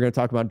 who we're going to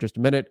talk about in just a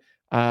minute,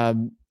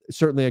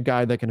 certainly a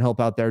guy that can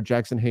help out there.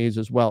 Jackson Hayes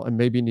as well, and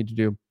maybe you need to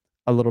do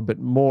a little bit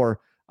more.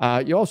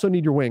 You also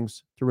need your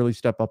wings to really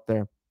step up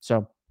there.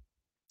 So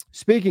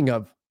speaking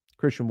of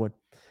Christian Wood,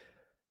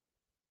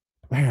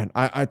 man,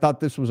 I thought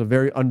this was a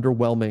very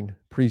underwhelming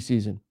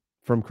preseason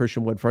from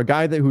Christian Wood. For a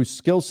guy whose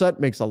skill set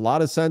makes a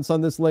lot of sense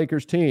on this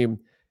Lakers team,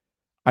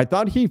 I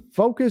thought he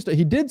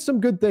did some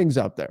good things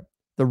out there.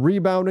 The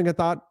rebounding, I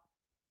thought,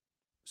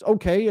 was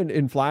okay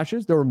in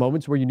flashes. There were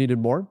moments where you needed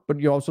more, but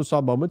you also saw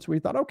moments where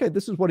you thought, okay,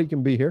 this is what he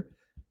can be here.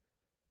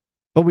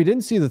 But we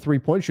didn't see the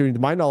three-point shooting. To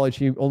my knowledge,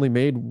 he only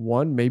made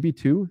 1, maybe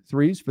 2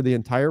 threes for the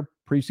entire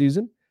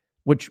preseason,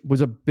 which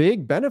was a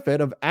big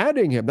benefit of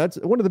adding him. That's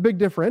one of the big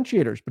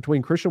differentiators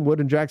between Christian Wood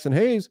and Jackson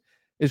Hayes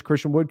is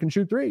Christian Wood can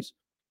shoot threes.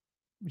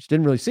 We just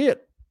didn't really see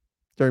it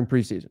during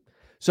preseason.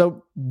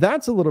 So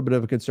that's a little bit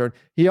of a concern.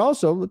 He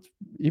also,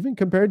 even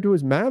compared to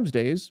his Mavs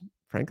days,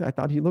 frankly, I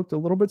thought he looked a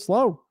little bit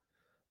slow.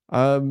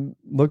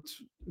 Looked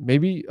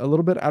maybe a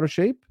little bit out of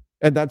shape.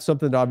 And that's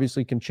something that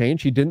obviously can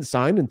change. He didn't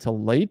sign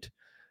until late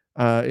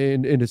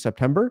into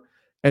September.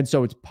 And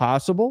so it's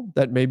possible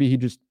that maybe he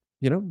just,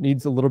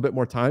 needs a little bit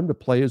more time to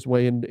play his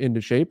way into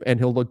shape and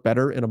he'll look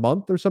better in a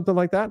month or something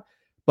like that.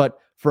 But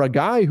for a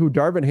guy who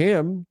Darvin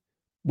Ham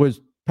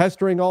was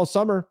pestering all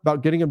summer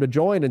about getting him to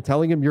join and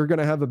telling him you're going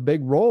to have a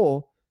big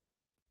role,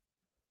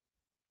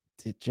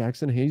 did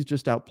Jackson Hayes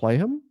just outplay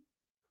him?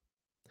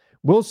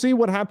 We'll see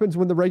what happens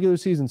when the regular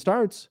season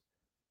starts.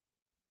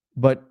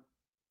 But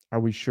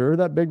are we sure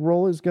that big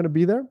role is going to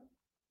be there?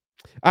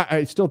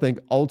 I still think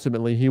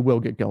ultimately he will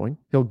get going.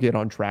 He'll get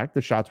on track.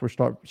 The shots will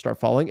start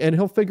falling, and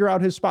he'll figure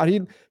out his spot.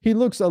 He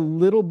looks a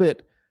little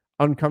bit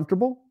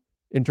uncomfortable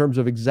in terms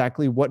of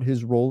exactly what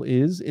his role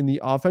is in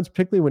the offense,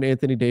 particularly when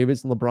Anthony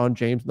Davis and LeBron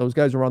James, those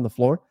guys are on the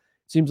floor.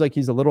 Seems like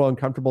he's a little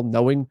uncomfortable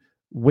knowing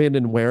when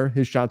and where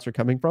his shots are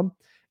coming from.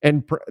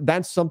 And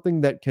that's something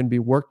that can be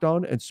worked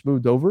on and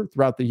smoothed over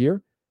throughout the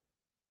year.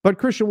 But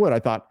Christian Wood, I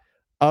thought,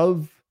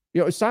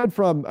 aside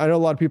from, I know a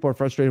lot of people are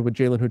frustrated with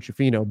Jalen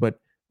Hood-Schifino, but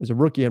as a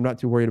rookie, I'm not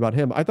too worried about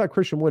him. I thought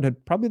Christian Wood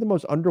had probably the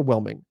most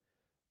underwhelming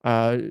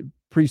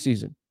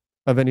preseason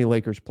of any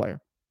Lakers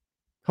player.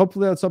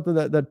 Hopefully that's something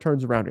that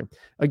turns around here.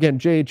 Again,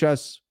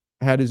 JHS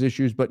had his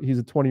issues, but he's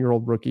a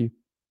 20-year-old rookie.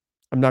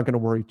 I'm not going to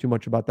worry too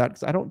much about that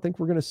because I don't think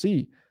we're going to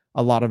see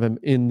a lot of him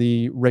in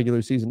the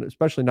regular season,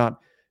 especially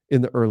not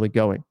in the early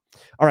going.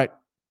 All right.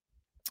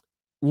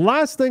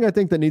 Last thing I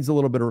think that needs a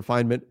little bit of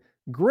refinement,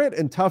 grit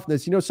and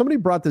toughness. Somebody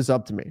brought this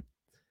up to me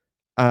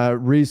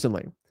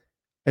recently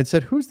and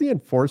said, who's the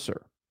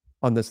enforcer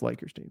on this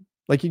Lakers team?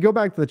 Like, you go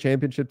back to the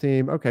championship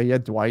team. Okay, you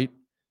had Dwight.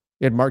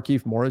 You had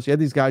Markieff Morris. You had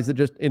these guys that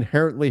just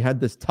inherently had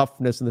this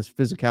toughness and this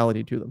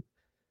physicality to them.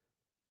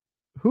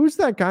 Who's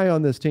that guy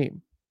on this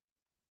team?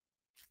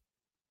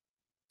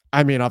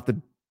 I mean, off the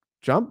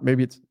jump,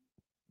 maybe it's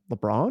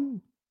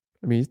LeBron.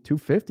 I mean, he's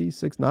 250,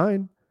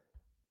 6'9".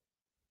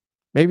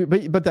 Maybe,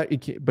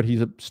 but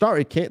he's a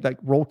star. That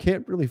role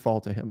can't really fall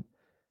to him.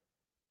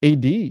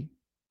 AD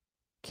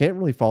can't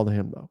really fall to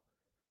him though.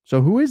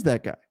 So who is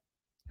that guy?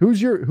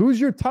 Who's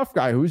your tough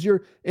guy? Who's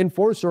your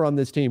enforcer on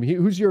this team?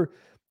 Who's your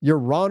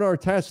Ron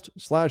Artest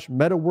 /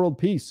 Meta World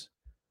Peace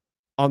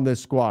on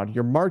this squad?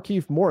 Your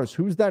Markieff Morris.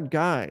 Who's that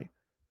guy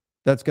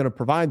that's going to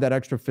provide that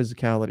extra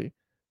physicality?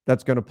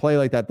 That's going to play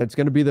like that. That's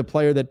going to be the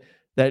player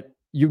that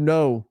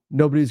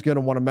nobody's going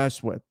to want to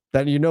mess with.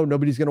 That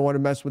nobody's going to want to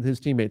mess with his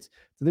teammates.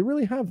 Do they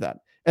really have that?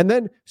 And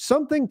then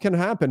something can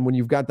happen when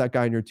you've got that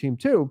guy in your team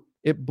too.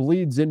 It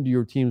bleeds into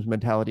your team's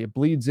mentality. It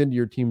bleeds into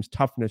your team's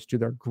toughness, to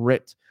their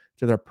grit,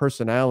 to their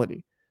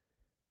personality.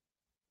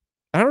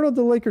 I don't know if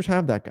the Lakers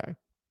have that guy.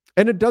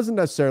 And it doesn't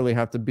necessarily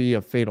have to be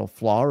a fatal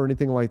flaw or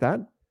anything like that,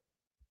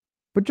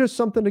 but just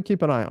something to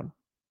keep an eye on.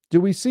 Do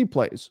we see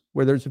plays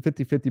where there's a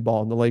 50-50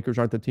 ball and the Lakers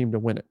aren't the team to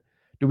win it?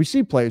 Do we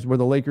see plays where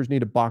the Lakers need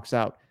to box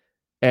out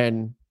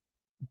and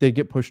they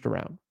get pushed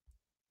around?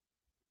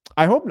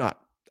 I hope not.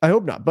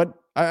 But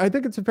I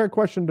think it's a fair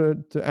question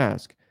to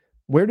ask.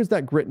 Where does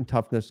that grit and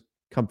toughness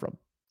come from?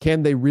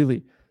 Can they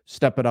really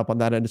step it up on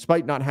that end,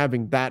 despite not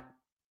having that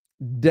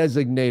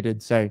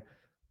designated, say,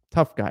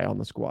 tough guy on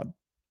the squad?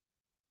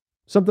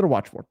 Something to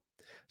watch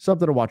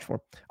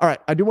for. All right.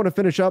 I do want to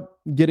finish up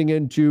getting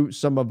into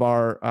some of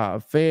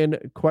our fan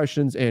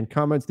questions and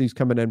comments. These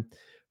coming in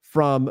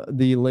from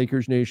the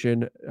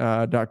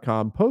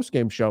LakersNation.com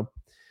postgame show.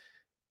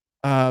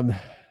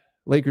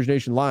 Lakers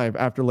Nation Live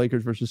after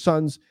Lakers versus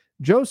Suns.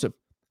 Joseph,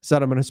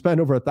 said, I'm going to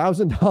spend over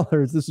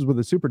 $1,000. This is with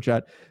a super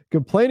chat,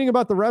 complaining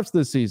about the refs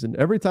this season.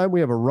 Every time we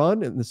have a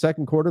run in the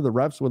second quarter, the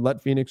refs would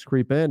let Phoenix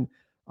creep in,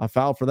 a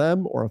foul for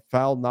them or a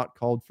foul not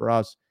called for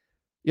us.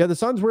 Yeah, the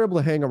Suns were able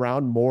to hang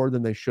around more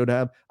than they should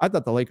have. I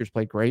thought the Lakers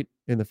played great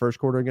in the first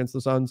quarter against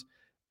the Suns,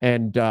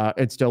 and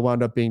it still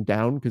wound up being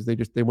down because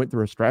they went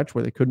through a stretch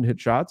where they couldn't hit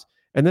shots.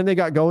 And then they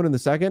got going in the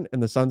second,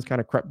 and the Suns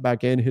kind of crept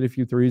back in, hit a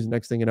few threes. And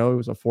next thing you know, it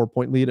was a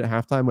 4-point lead at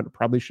halftime when it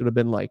probably should have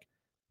been like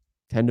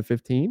 10 to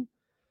 15.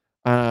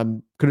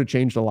 Could have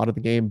changed a lot of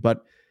the game.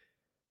 But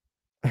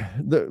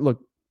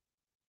look,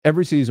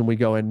 every season we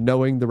go in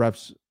knowing the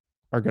refs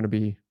are going to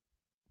be,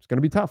 it's going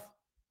to be tough.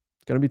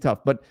 It's going to be tough.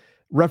 But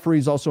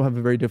referees also have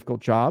a very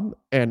difficult job.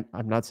 And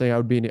I'm not saying I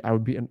would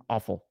be an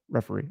awful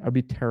referee. I would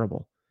be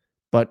terrible.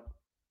 But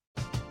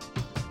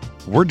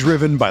we're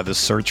driven by the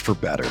search for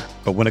better.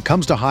 But when it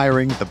comes to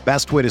hiring, the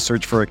best way to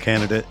search for a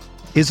candidate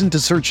isn't to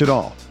search at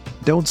all.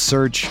 Don't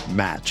search,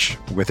 match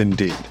with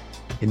Indeed.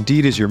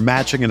 Indeed is your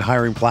matching and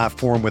hiring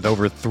platform with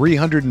over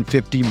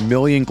 350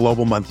 million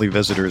global monthly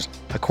visitors,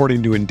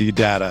 according to Indeed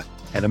data,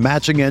 and a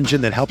matching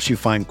engine that helps you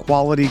find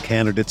quality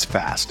candidates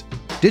fast.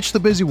 Ditch the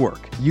busy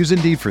work. Use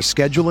Indeed for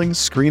scheduling,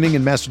 screening,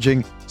 and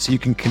messaging so you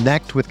can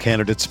connect with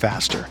candidates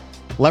faster.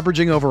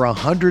 Leveraging over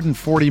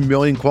 140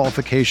 million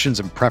qualifications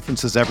and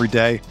preferences every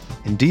day,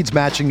 Indeed's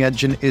matching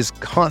engine is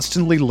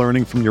constantly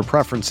learning from your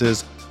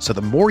preferences, so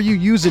the more you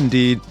use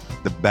Indeed,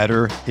 the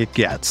better it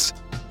gets.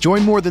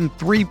 Join more than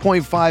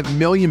 3.5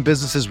 million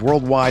businesses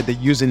worldwide that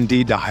use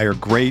Indeed to hire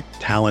great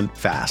talent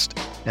fast.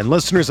 And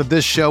listeners of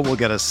this show will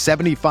get a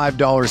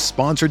 $75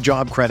 sponsored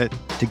job credit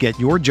to get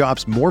your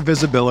jobs more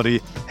visibility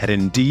at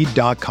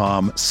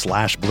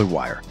Indeed.com/Blue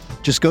Wire.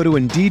 Just go to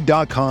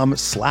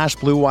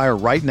Indeed.com/Blue Wire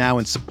right now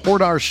and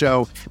support our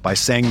show by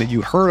saying that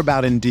you heard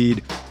about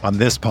Indeed on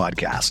this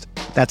podcast.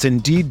 That's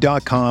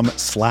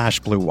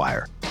Indeed.com/Blue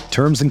Wire.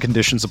 Terms and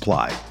conditions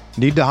apply.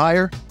 Need to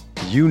hire?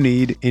 You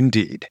need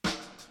Indeed.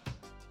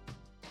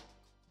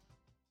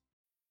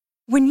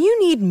 When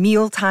you need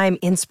mealtime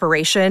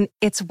inspiration,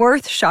 it's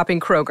worth shopping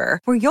Kroger,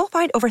 where you'll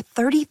find over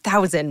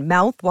 30,000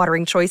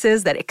 mouth-watering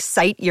choices that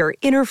excite your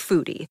inner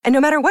foodie. And no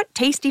matter what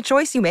tasty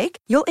choice you make,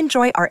 you'll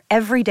enjoy our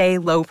everyday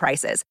low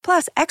prices,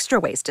 plus extra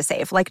ways to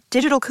save, like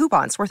digital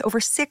coupons worth over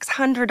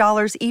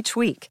 $600 each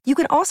week. You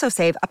can also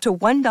save up to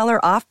 $1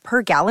 off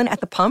per gallon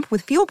at the pump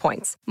with fuel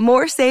points.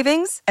 More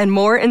savings and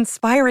more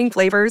inspiring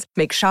flavors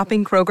make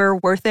shopping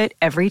Kroger worth it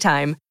every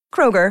time.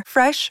 Kroger,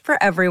 fresh for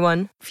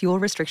everyone. Fuel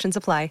restrictions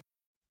apply.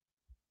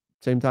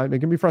 same time, it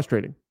can be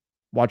frustrating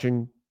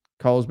watching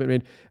calls being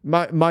made.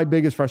 My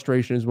biggest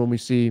frustration is when we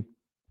see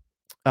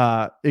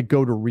it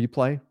go to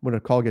replay when a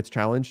call gets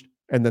challenged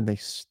and then they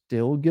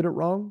still get it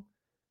wrong.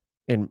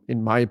 In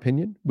my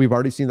opinion, we've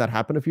already seen that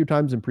happen a few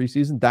times in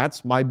preseason.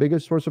 That's my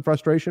biggest source of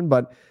frustration.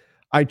 But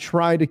I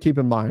try to keep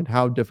in mind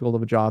how difficult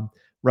of a job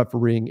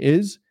refereeing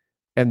is,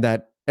 and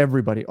that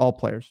everybody, all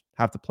players,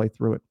 have to play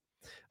through it.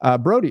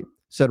 Brody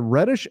said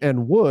Reddish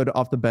and Wood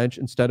off the bench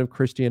instead of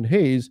Christian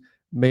Hayes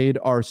made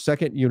our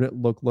second unit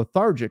look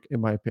lethargic,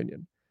 in my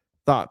opinion.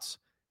 Thoughts?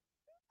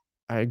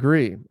 I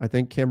agree. I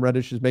think Cam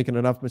Reddish is making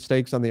enough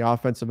mistakes on the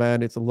offensive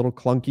end. It's a little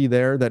clunky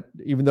there that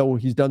even though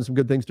he's done some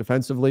good things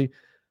defensively,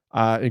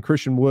 and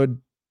Christian Wood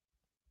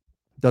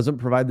doesn't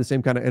provide the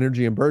same kind of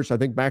energy and burst. I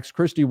think Max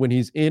Christie, when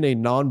he's in a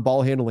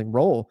non-ball handling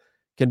role,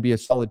 can be a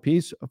solid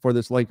piece for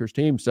this Lakers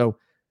team. So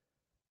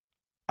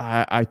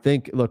I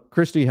think, look,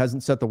 Christie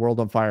hasn't set the world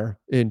on fire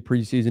in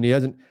preseason. He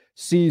hasn't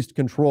seized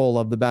control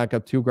of the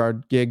backup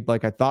two-guard gig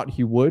like I thought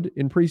he would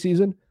in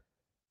preseason.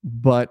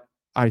 But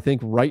I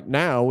think right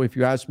now, if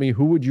you ask me,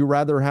 who would you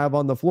rather have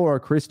on the floor,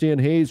 Christian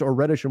Hayes or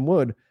Reddish and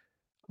Wood?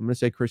 I'm going to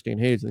say Christian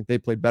Hayes. I think they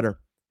played better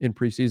in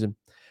preseason.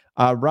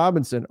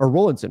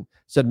 Rollinson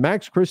said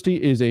Max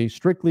Christie is a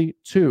strictly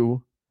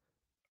 2.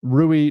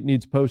 Rui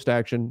needs post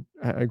action.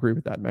 I agree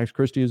with that. Max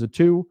Christie is a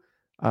 2.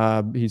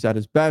 He's at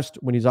his best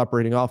when he's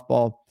operating off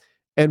ball.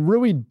 And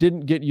Rui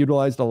didn't get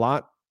utilized a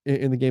lot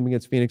in the game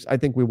against Phoenix. I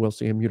think we will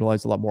see him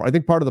utilized a lot more. I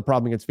think part of the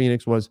problem against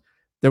Phoenix was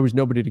there was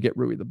nobody to get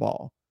Rui the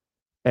ball.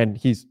 And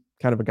he's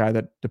kind of a guy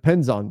that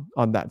depends on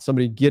that.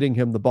 Somebody getting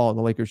him the ball, and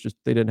the Lakers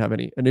they didn't have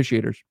any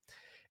initiators.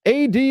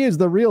 AD is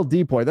the real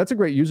D-Boy. That's a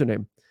great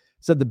username.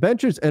 Said the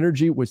bench's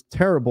energy was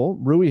terrible.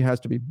 Rui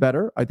has to be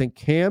better. I think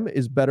Cam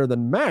is better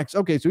than Max.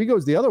 Okay, so he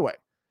goes the other way.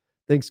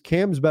 Thinks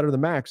Cam's better than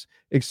Max.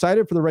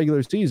 Excited for the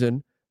regular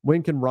season.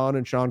 When can Ron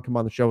and Sean come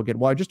on the show again?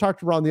 Well, I just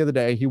talked to Ron the other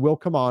day. He will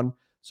come on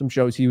some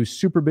shows. He was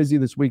super busy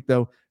this week,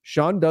 though.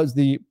 Sean does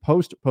the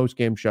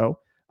post-game show.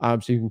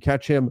 So you can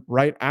catch him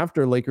right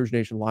after Lakers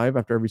Nation Live,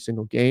 after every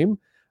single game.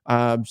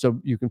 So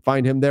you can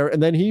find him there.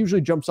 And then he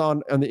usually jumps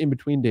on the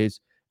in-between days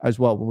as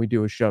well when we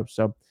do a show.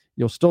 So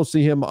you'll still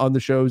see him on the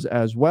shows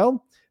as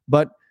well.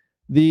 But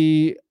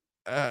the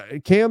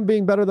Cam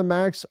being better than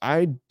Max,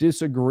 I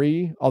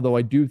disagree, although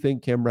I do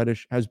think Cam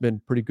Reddish has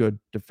been pretty good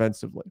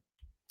defensively.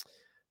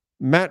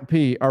 Matt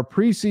P., our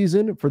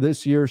preseason for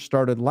this year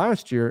started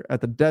last year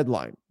at the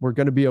deadline. We're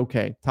going to be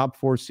okay. Top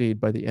 4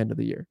 seed by the end of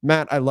the year.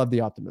 Matt, I love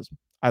the optimism.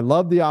 I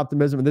love the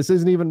optimism. And this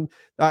isn't even,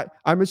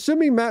 I'm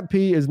assuming Matt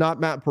P. is not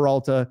Matt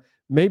Peralta.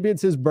 Maybe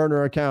it's his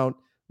burner account,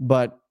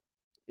 but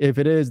if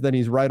it is, then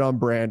he's right on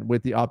brand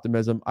with the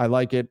optimism. I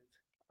like it.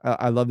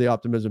 I love the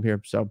optimism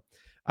here. So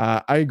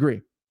I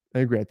agree.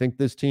 I think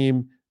this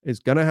team is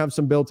going to have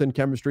some built-in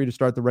chemistry to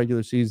start the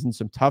regular season,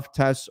 some tough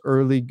tests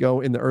in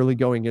the early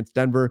going against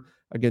Denver,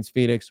 against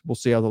Phoenix. We'll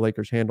see how the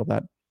Lakers handle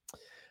that.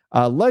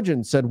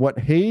 Legend said what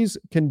Hayes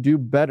can do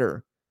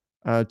better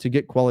to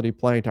get quality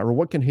playing time, or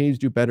what can Hayes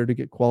do better to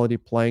get quality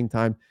playing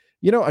time?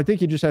 I think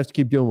he just has to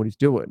keep doing what he's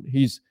doing.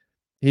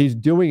 He's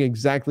doing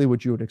exactly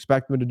what you would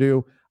expect him to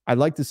do. I'd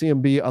like to see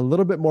him be a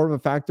little bit more of a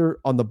factor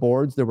on the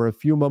boards. There were a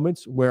few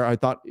moments where I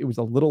thought it was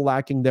a little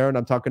lacking there, and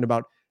I'm talking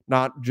about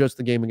not just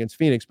the game against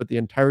Phoenix, but the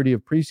entirety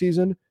of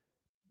preseason.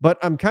 But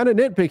I'm kind of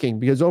nitpicking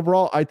because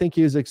overall, I think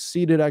he has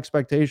exceeded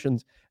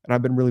expectations, and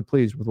I've been really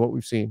pleased with what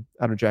we've seen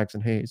out of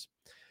Jackson Hayes.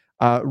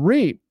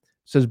 Reed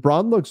says,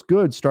 Braun looks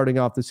good starting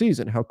off the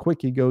season, how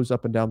quick he goes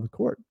up and down the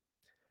court.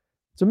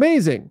 It's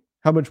amazing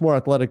how much more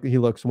athletic he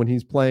looks when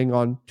he's playing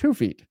on 2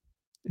 feet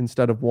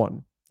instead of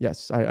 1.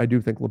 Yes, I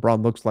do think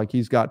LeBron looks like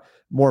he's got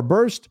more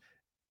burst,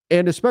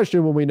 and especially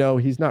when we know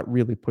he's not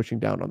really pushing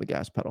down on the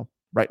gas pedal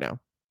right now.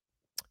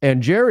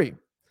 And Jerry,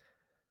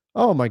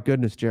 oh my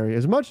goodness, Jerry,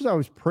 as much as I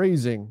was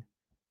praising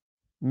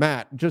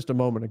Matt just a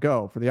moment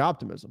ago for the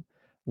optimism,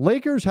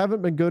 Lakers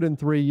haven't been good in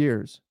 3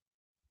 years.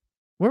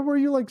 Where were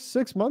you like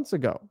 6 months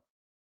ago?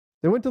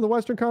 They went to the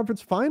Western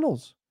Conference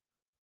Finals.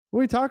 What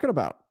are we talking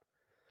about?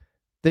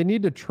 They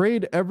need to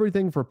trade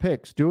everything for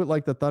picks. Do it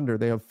like the Thunder.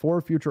 They have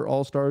 4 future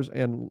All-Stars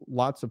and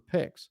lots of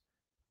picks.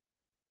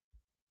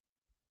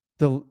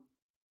 The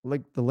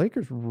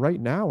Lakers right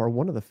now are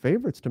one of the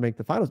favorites to make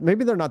the finals.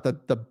 Maybe they're not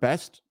the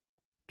best,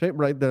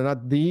 right? They're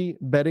not the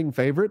betting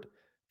favorite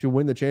to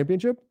win the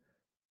championship,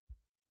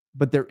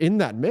 but they're in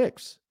that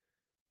mix.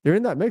 They're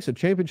in that mix of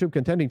championship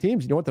contending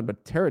teams. You don't want them to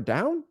tear it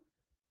down?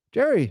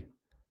 Jerry,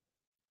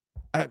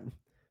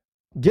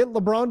 get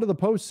LeBron to the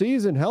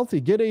postseason healthy.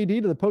 Get AD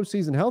to the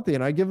postseason healthy,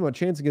 and I give him a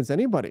chance against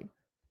anybody.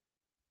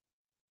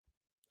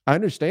 I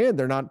understand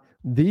they're not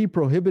the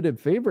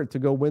prohibitive favorite to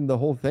go win the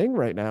whole thing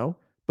right now,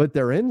 but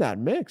they're in that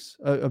mix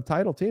of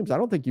title teams. I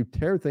don't think you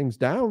tear things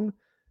down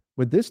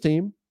with this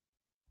team.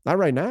 Not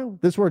right now.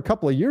 This were a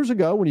couple of years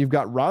ago when you've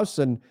got Russ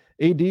and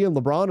AD and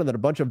LeBron and then a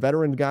bunch of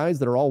veteran guys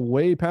that are all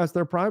way past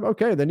their prime.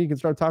 Okay, then you can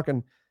start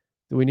talking,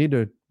 do we need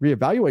to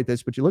reevaluate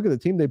this? But you look at the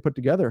team they put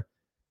together.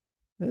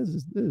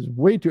 This is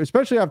way too,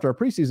 especially after a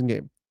preseason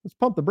game. Let's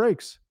pump the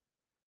brakes.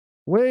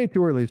 Way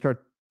too early to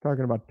start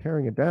talking about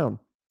tearing it down.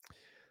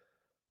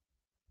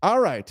 All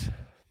right.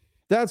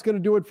 That's going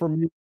to do it for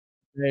me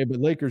today. But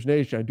Lakers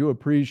Nation, I do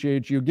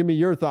appreciate you. Give me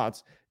your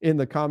thoughts in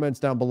the comments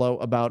down below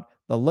about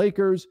the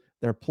Lakers,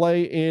 their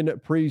play in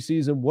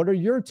preseason. What are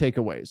your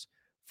takeaways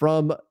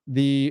from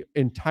the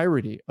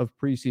entirety of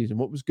preseason?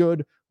 What was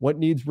good? What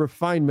needs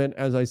refinement,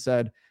 as I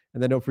said?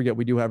 And then don't forget,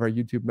 we do have our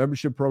YouTube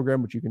membership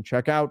program, which you can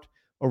check out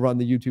over on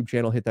the YouTube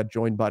channel. Hit that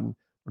join button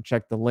or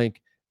check the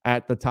link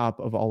at the top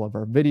of all of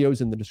our videos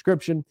in the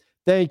description.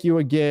 Thank you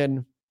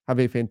again. Have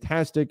a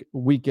fantastic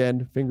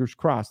weekend. Fingers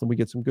crossed. And we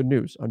get some good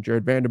news on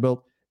Jared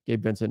Vanderbilt,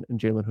 Gabe Vincent, and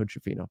Jalen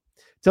Hood-Schifino.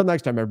 Till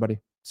next time, everybody.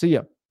 See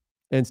ya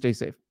and stay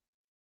safe.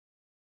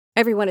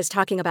 Everyone is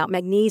talking about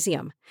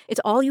magnesium. It's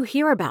all you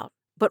hear about.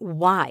 But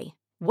why?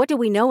 What do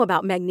we know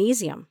about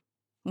magnesium?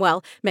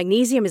 Well,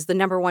 magnesium is the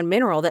 #1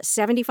 mineral that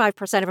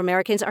 75% of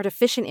Americans are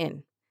deficient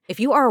in. If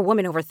you are a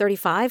woman over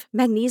 35,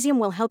 magnesium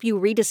will help you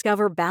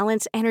rediscover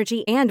balance,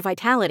 energy, and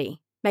vitality.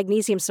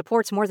 Magnesium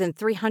supports more than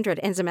 300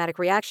 enzymatic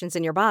reactions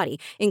in your body,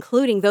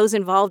 including those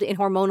involved in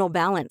hormonal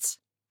balance.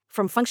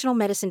 From functional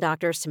medicine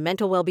doctors to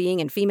mental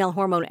well-being and female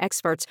hormone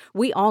experts,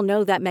 we all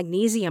know that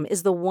magnesium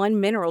is the one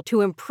mineral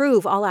to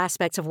improve all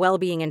aspects of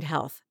well-being and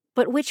health.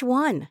 But which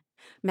one?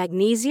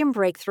 Magnesium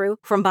Breakthrough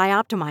from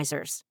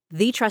Bioptimizers,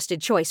 the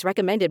trusted choice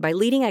recommended by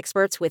leading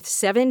experts with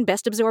 7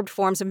 best-absorbed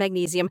forms of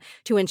magnesium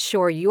to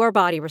ensure your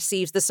body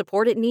receives the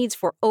support it needs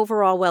for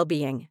overall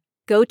well-being.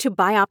 Go to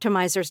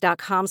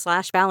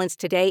bioptimizers.com/balance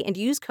today and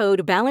use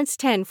code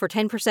BALANCE10 for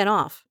 10%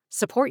 off.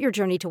 Support your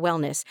journey to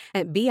wellness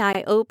at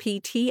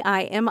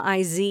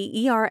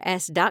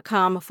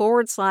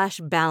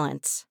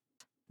bioptimizers.com/balance.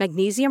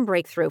 Magnesium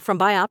Breakthrough from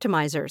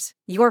Bioptimizers,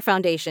 your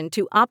foundation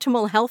to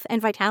optimal health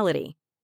and vitality.